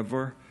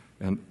forever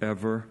and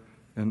ever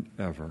and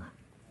ever.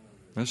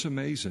 That's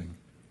amazing.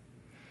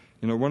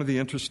 You know, one of the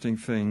interesting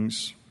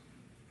things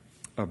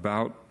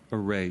about a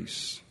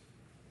race,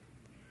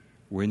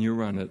 when you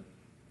run it,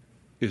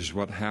 is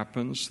what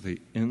happens the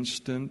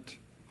instant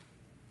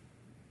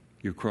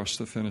you cross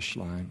the finish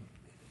line.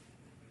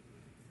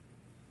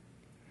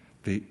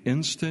 The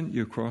instant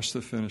you cross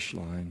the finish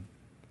line,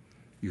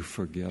 you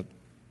forget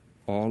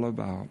all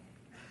about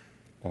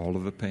all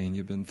of the pain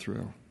you've been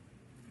through.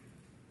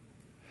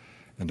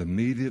 And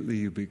immediately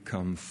you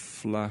become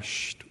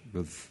flushed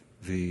with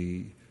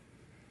the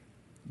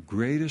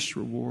greatest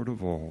reward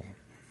of all,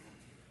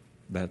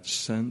 that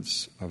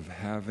sense of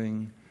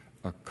having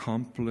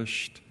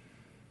accomplished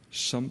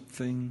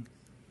something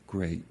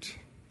great,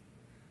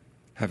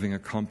 having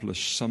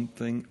accomplished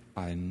something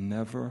I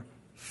never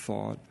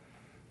thought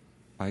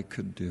I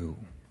could do.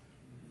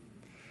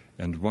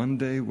 And one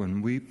day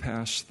when we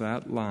pass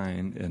that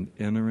line and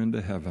enter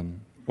into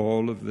heaven,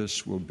 all of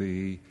this will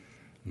be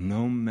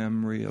no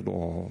memory at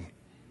all.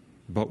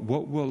 But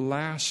what will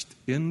last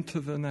into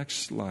the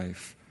next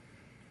life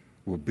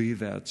will be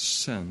that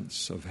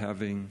sense of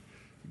having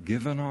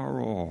given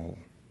our all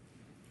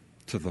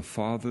to the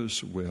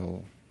Father's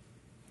will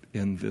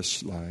in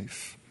this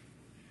life,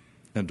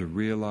 and to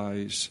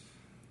realize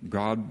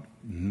God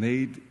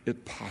made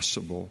it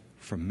possible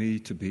for me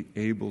to be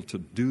able to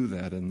do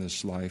that in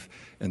this life,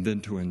 and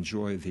then to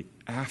enjoy the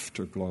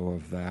afterglow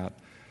of that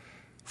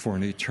for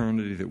an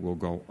eternity that will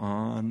go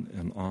on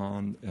and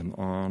on and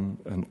on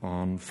and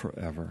on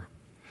forever.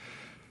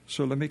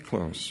 So let me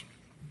close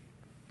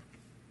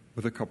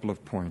with a couple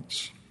of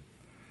points.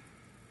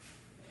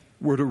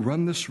 We're to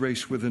run this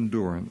race with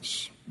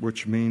endurance,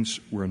 which means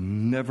we're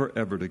never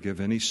ever to give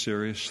any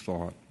serious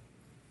thought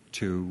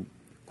to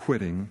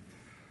quitting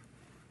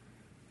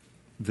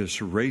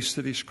this race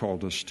that He's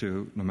called us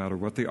to, no matter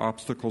what the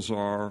obstacles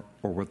are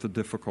or what the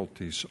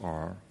difficulties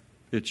are.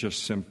 It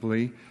just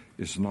simply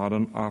is not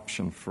an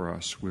option for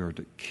us. We are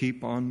to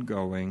keep on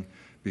going,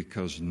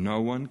 because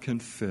no one can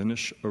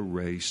finish a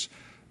race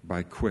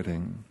by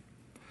quitting.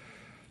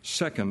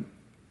 Second,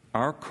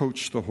 our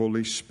coach, the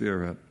Holy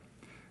Spirit,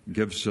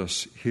 gives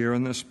us here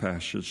in this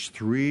passage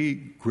 3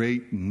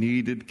 great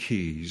needed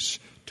keys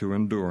to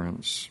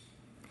endurance.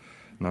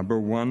 Number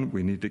 1,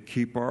 we need to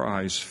keep our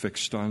eyes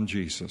fixed on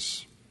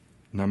Jesus.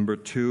 Number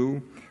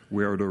 2,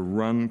 we are to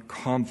run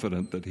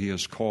confident that He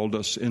has called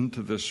us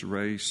into this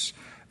race,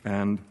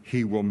 and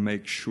He will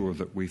make sure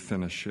that we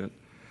finish it.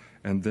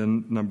 And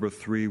then number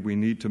 3, we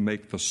need to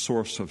make the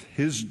source of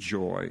His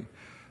joy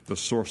the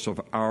source of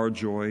our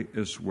joy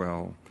as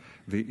well.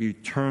 The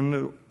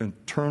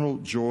eternal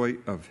joy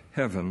of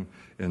heaven,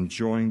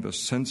 enjoying the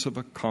sense of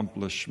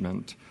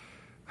accomplishment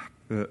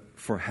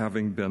for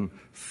having been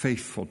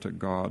faithful to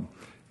God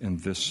in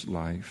this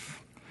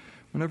life.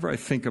 Whenever I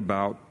think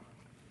about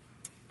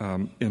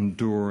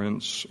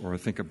endurance, or I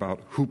think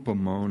about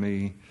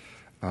hupomone,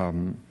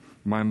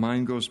 my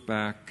mind goes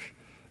back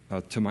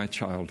to my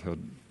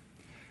childhood.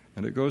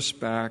 And it goes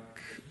back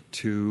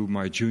to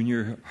my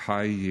junior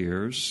high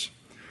years,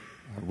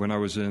 when I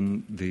was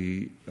in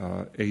the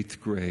 8th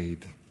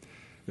grade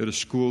at a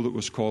school that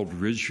was called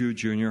Ridgeview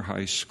Junior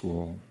High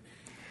School.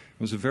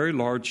 It was a very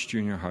large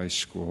junior high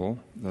school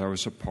that I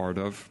was a part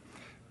of,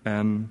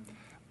 and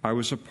I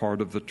was a part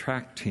of the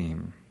track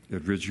team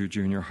at Ridgeview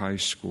Junior High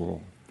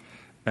School.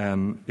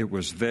 And it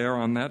was there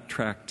on that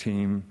track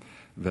team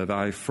that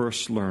I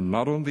first learned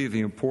not only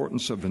the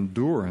importance of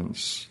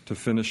endurance to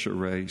finish a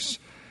race,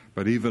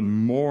 but even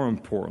more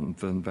important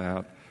than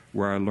that,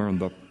 where I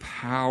learned the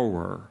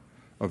power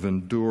of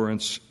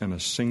endurance in a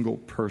single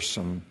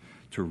person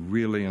to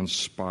really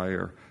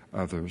inspire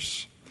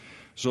others. It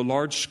was a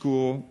large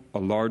school, a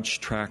large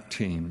track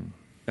team,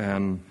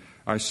 and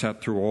I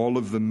sat through all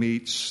of the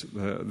meets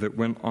that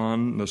went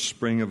on in the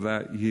spring of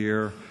that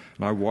year,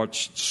 and I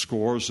watched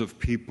scores of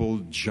people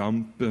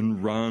jump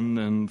and run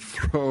and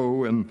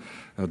throw and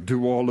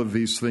do all of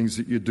these things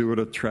that you do at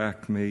a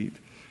track meet.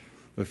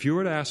 If you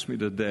were to ask me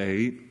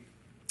today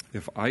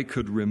if I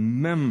could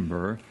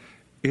remember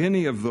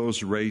any of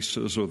those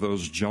races or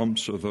those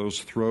jumps or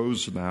those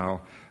throws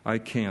now, I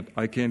can't.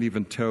 I can't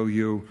even tell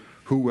you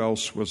who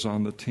else was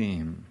on the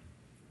team.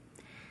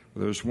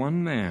 There's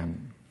one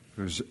man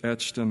who's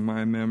etched in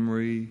my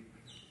memory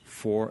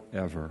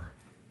forever,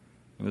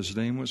 and his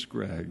name was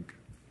Greg.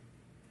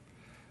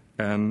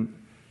 And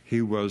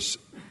he was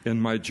in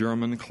my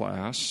German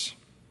class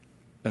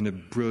and a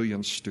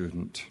brilliant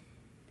student,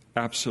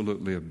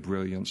 absolutely a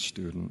brilliant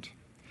student.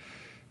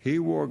 He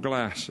wore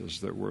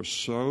glasses that were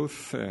so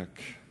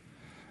thick,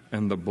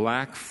 and the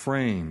black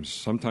frames,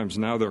 sometimes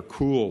now they're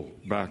cool,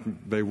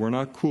 they were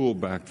not cool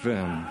back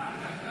then.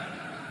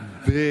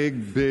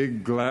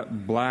 Big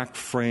black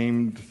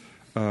framed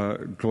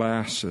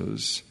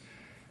glasses.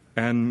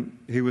 And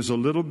he was a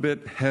little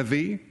bit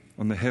heavy,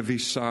 on the heavy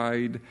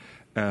side,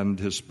 and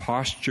his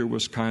posture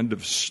was kind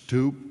of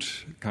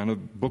stooped, kind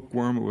of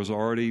bookworm. It was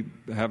already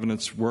having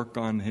its work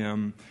on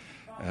him,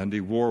 and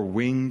he wore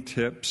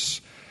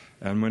wingtips.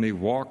 And when he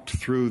walked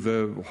through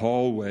the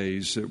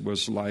hallways, it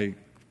was like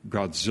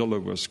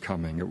Godzilla was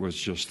coming. It was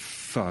just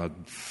thud,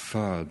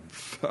 thud,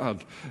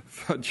 thud,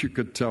 thud. You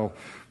could tell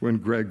when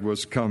Greg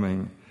was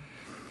coming.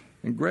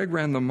 And Greg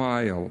ran the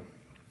mile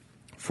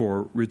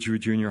for Ridgeview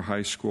Junior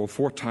High School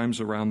 4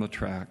 times around the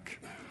track.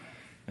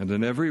 And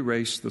in every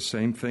race, the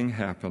same thing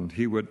happened.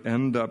 He would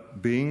end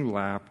up being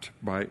lapped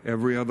by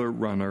every other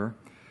runner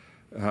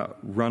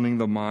running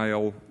the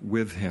mile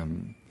with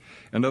him.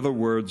 In other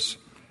words,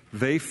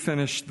 they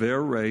finished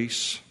their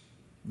race,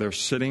 they're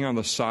sitting on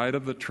the side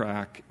of the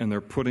track, and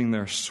they're putting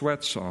their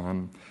sweats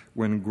on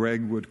when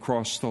Greg would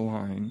cross the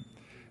line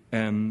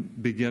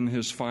and begin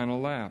his final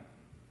lap.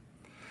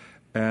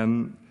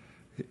 And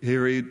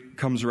here he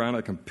comes around.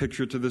 I can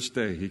picture it to this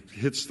day. He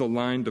hits the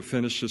line to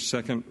finish his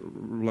second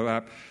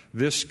lap.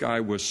 This guy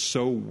was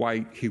so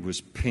white, he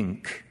was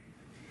pink.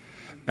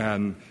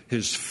 And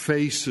his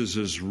face is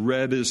as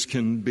red as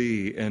can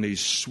be, and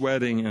he's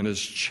sweating, and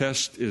his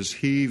chest is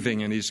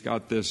heaving, and he's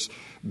got this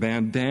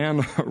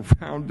bandana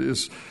around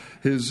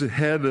his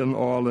head and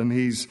all, and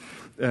he's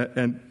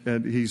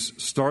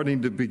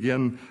starting to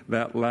begin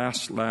that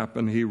last lap,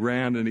 and he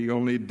ran, and he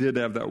only did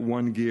have that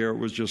one gear. It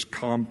was just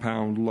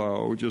compound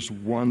low, just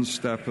one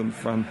step in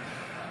front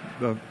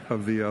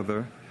of the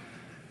other.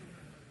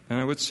 And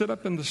I would sit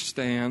up in the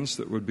stands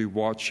that would be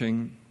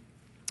watching,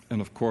 and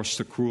of course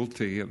the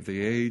cruelty of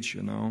the age,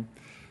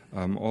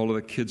 all of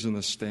the kids in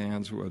the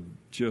stands would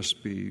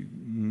just be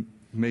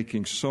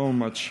making so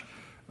much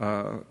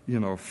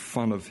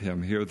fun of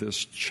him. Here,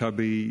 this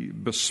chubby,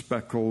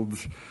 bespectacled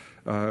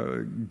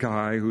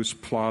guy who's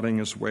plodding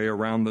his way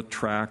around the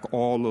track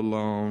all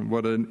alone.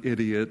 What an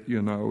idiot,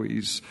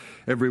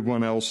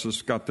 everyone else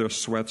has got their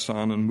sweats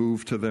on and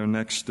moved to their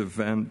next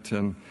event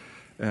and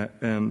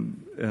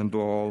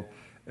all.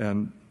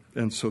 And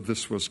so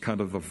this was kind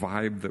of the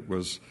vibe that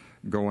was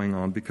going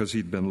on because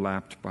he'd been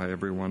lapped by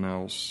everyone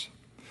else.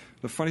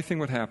 The funny thing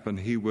would happen,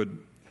 he would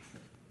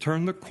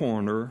turn the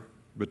corner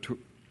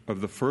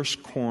of the first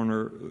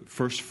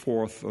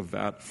fourth of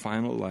that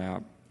final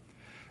lap,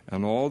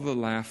 and all the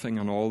laughing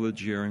and all the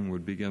jeering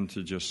would begin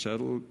to just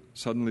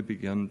suddenly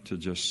begin to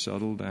just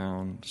settle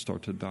down,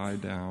 start to die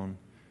down.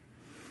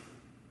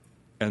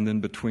 And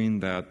then between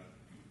that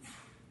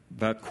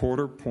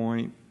quarter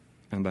point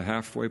and the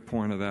halfway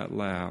point of that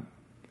lap,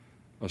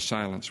 a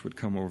silence would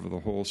come over the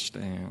whole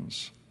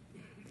stands.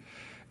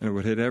 And it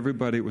would hit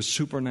everybody. It was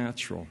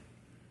supernatural.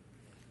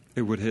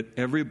 It would hit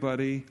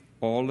everybody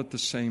all at the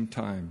same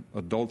time,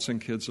 adults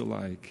and kids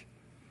alike.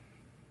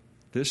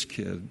 This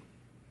kid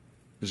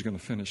is going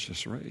to finish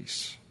this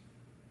race.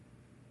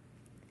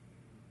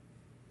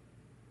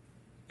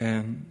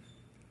 And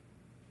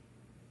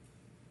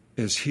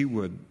as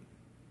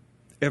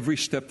every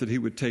step that he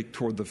would take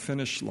toward the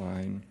finish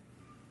line,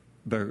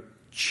 the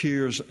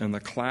cheers and the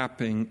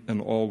clapping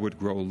and all would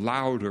grow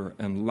louder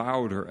and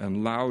louder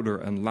and louder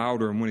and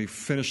louder. And when he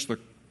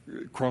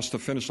crossed the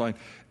finish line,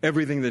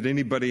 everything that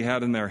anybody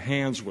had in their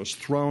hands was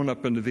thrown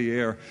up into the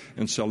air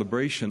in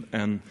celebration.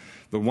 And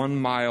the 1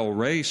 mile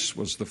race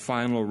was the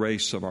final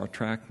race of our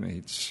track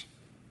meets.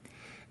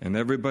 And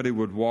everybody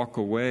would walk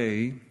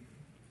away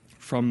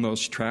from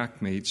those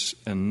track meets,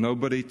 and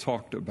nobody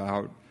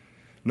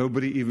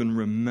even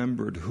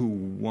remembered who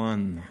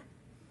won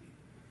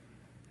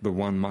the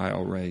 1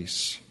 mile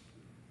race.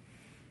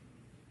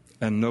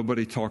 And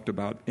nobody talked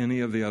about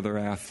any of the other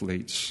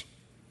athletes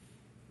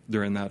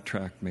during that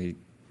track meet.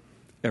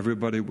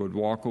 Everybody would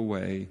walk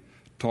away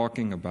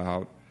talking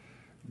about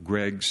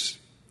Greg's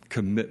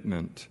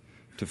commitment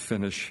to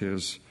finish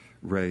his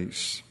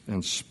race,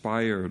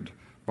 inspired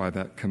by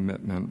that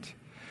commitment.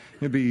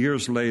 Maybe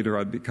years later,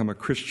 I'd become a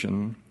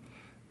Christian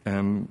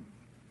and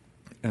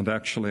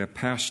actually a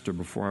pastor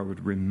before I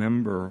would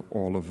remember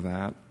all of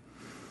that.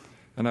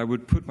 And I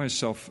would put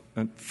myself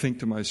and think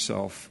to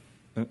myself,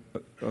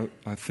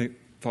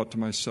 thought to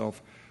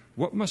myself,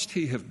 what must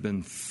he have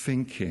been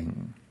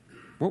thinking?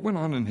 What went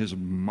on in his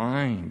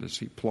mind as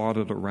he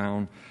plodded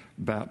around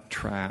that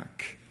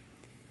track?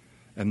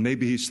 And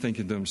maybe he's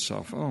thinking to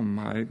himself, oh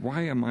my,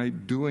 why am I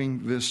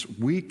doing this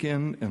week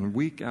in and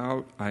week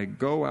out? I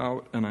go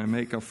out and I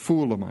make a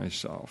fool of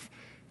myself.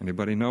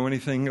 Anybody know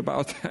anything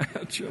about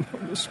that?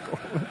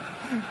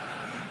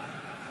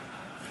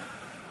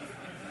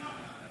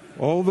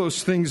 All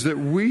those things that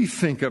we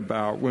think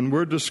about when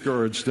we're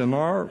discouraged in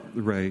our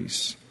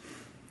race.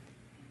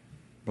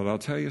 But I'll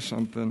tell you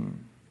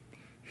something.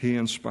 He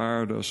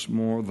inspired us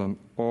more than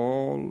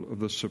all of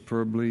the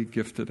superbly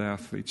gifted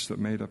athletes that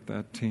made up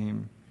that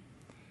team.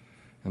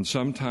 And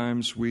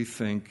sometimes we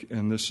think,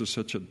 and this is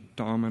such a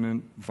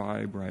dominant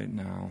vibe right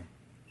now,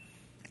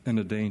 and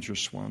a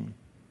dangerous one.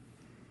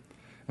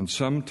 And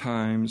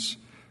sometimes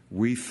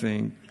we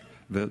think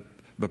that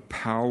the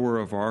power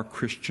of our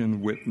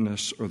Christian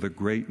witness or the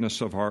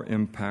greatness of our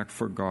impact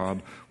for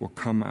God will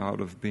come out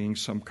of being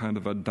some kind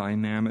of a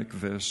dynamic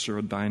this or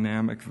a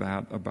dynamic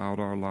that about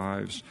our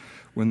lives,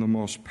 when the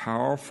most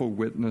powerful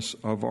witness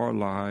of our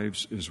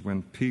lives is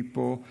when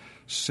people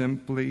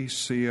simply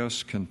see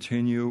us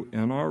continue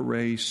in our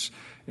race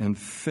and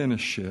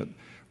finish it,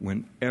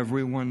 when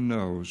everyone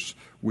knows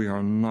we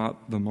are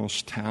not the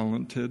most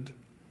talented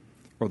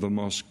or the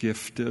most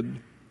gifted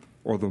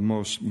or the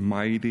most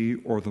mighty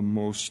or the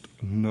most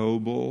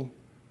noble,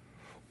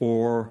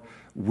 or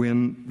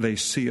when they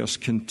see us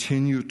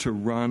continue to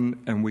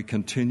run and we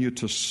continue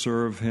to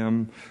serve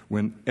Him,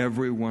 when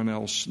everyone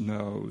else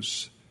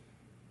knows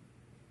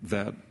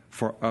that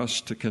for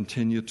us to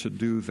continue to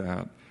do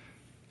that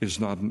is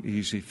not an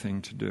easy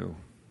thing to do.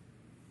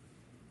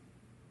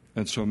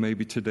 And so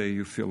maybe today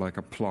you feel like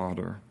a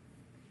plodder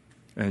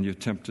and you're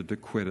tempted to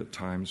quit at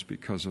times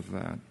because of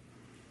that.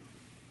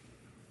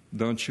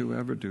 Don't you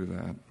ever do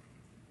that.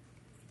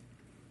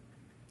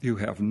 You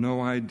have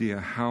no idea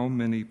how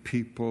many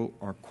people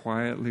are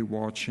quietly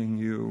watching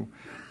you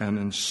and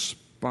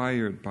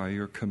inspired by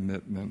your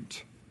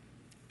commitment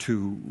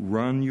to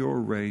run your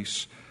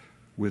race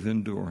with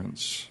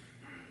endurance.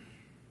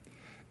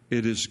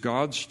 It is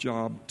God's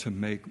job to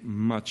make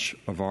much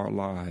of our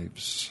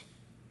lives,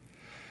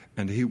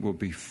 and He will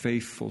be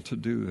faithful to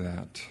do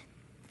that.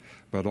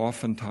 But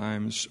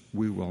oftentimes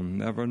we will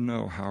never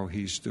know how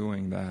He's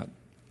doing that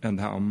and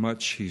how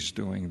much He's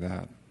doing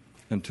that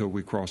until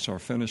we cross our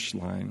finish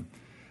line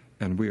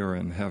and we are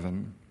in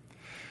heaven.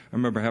 I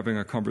remember having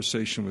a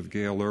conversation with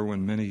Gail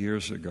Irwin many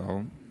years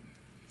ago, and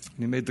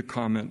he made the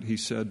comment, he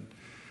said,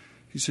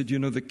 you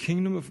know, the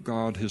kingdom of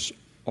God has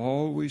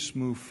always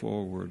moved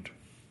forward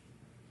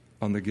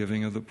on the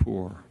giving of the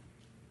poor,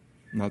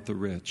 not the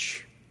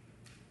rich.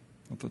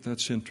 I thought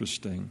that's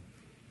interesting,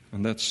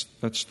 and that's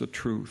the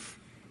truth.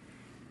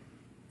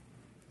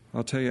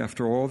 I'll tell you,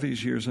 after all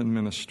these years in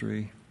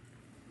ministry,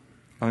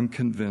 I'm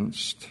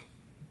convinced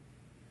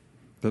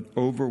that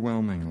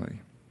overwhelmingly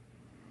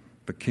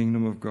the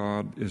kingdom of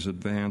God is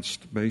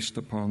advanced based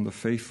upon the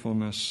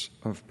faithfulness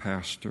of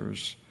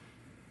pastors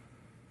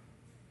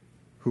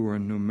who are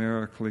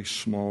numerically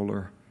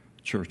smaller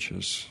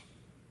churches.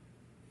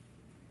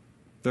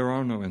 There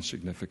are no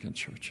insignificant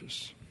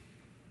churches.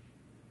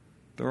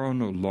 There are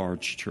no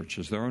large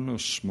churches. There are no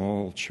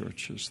small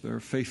churches. There are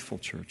faithful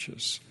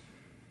churches.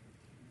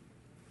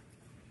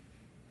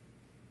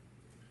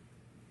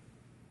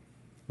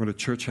 When a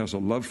church has a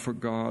love for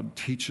God,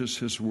 teaches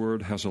His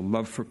Word, has a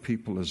love for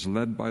people, is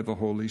led by the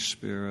Holy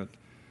Spirit,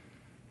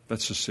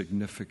 that's a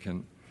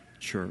significant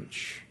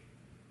church.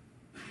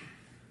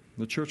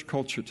 The church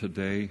culture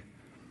today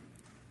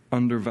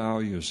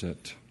undervalues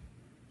it.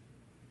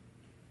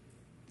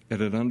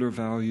 And it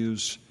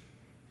undervalues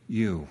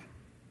you.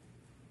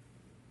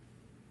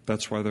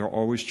 That's why they're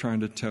always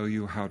trying to tell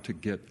you how to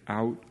get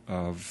out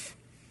of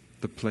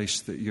the place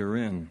that you're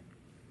in,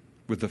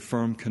 with the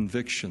firm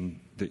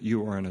conviction that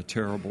you are in a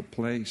terrible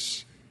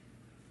place.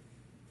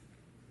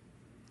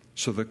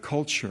 So the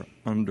culture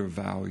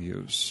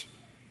undervalues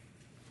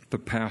the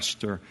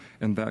pastor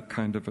in that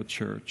kind of a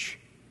church.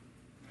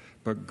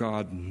 But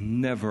God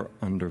never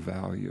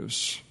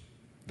undervalues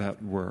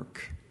that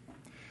work.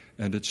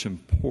 And it's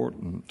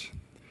important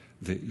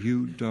that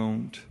you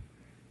don't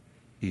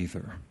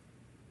either.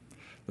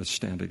 Let's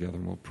stand together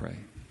and we'll pray.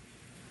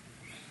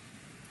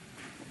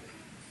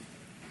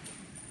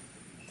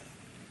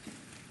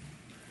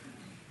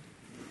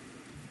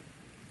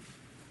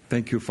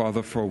 Thank you,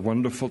 Father, for a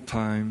wonderful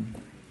time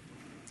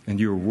in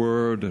your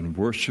word and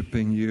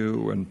worshiping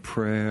you and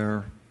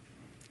prayer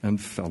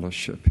and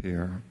fellowship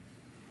here.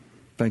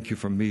 Thank you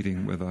for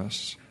meeting with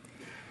us.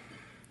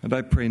 And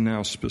I pray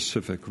now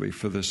specifically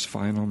for this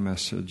final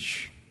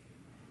message,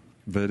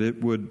 that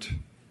it would,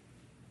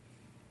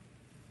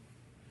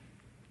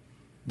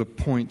 the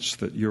points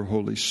that your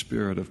Holy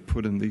Spirit have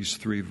put in these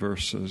 3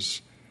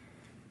 verses,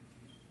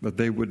 that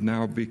they would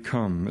now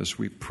become, as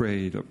we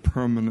prayed, a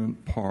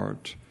permanent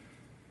part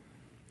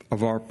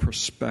of our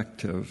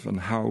perspective and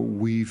how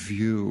we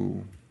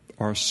view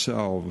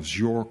ourselves,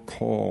 your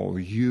call,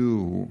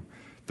 you,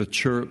 the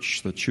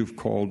church that you've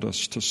called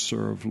us to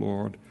serve,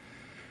 Lord.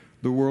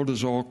 The world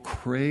is all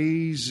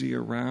crazy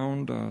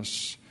around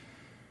us.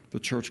 The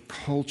church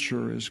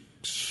culture is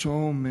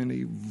so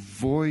many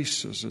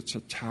voices. It's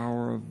a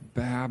Tower of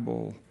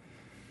Babel.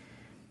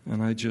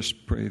 And I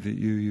just pray that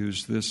you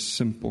use this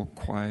simple,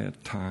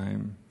 quiet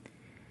time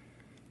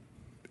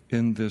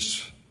in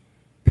this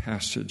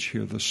passage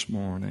here this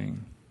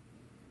morning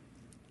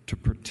to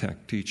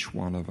protect each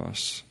one of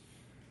us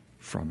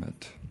from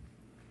it.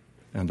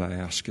 And I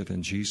ask it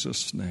in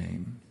Jesus'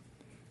 name.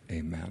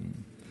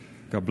 Amen.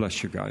 God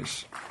bless you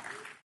guys.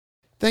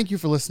 Thank you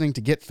for listening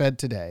to Get Fed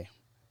Today.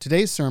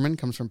 Today's sermon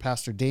comes from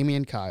Pastor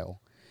Damian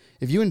Kyle.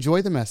 If you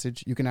enjoy the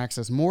message, you can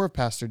access more of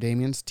Pastor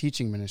Damian's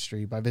teaching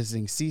ministry by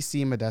visiting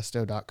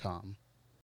ccmodesto.com.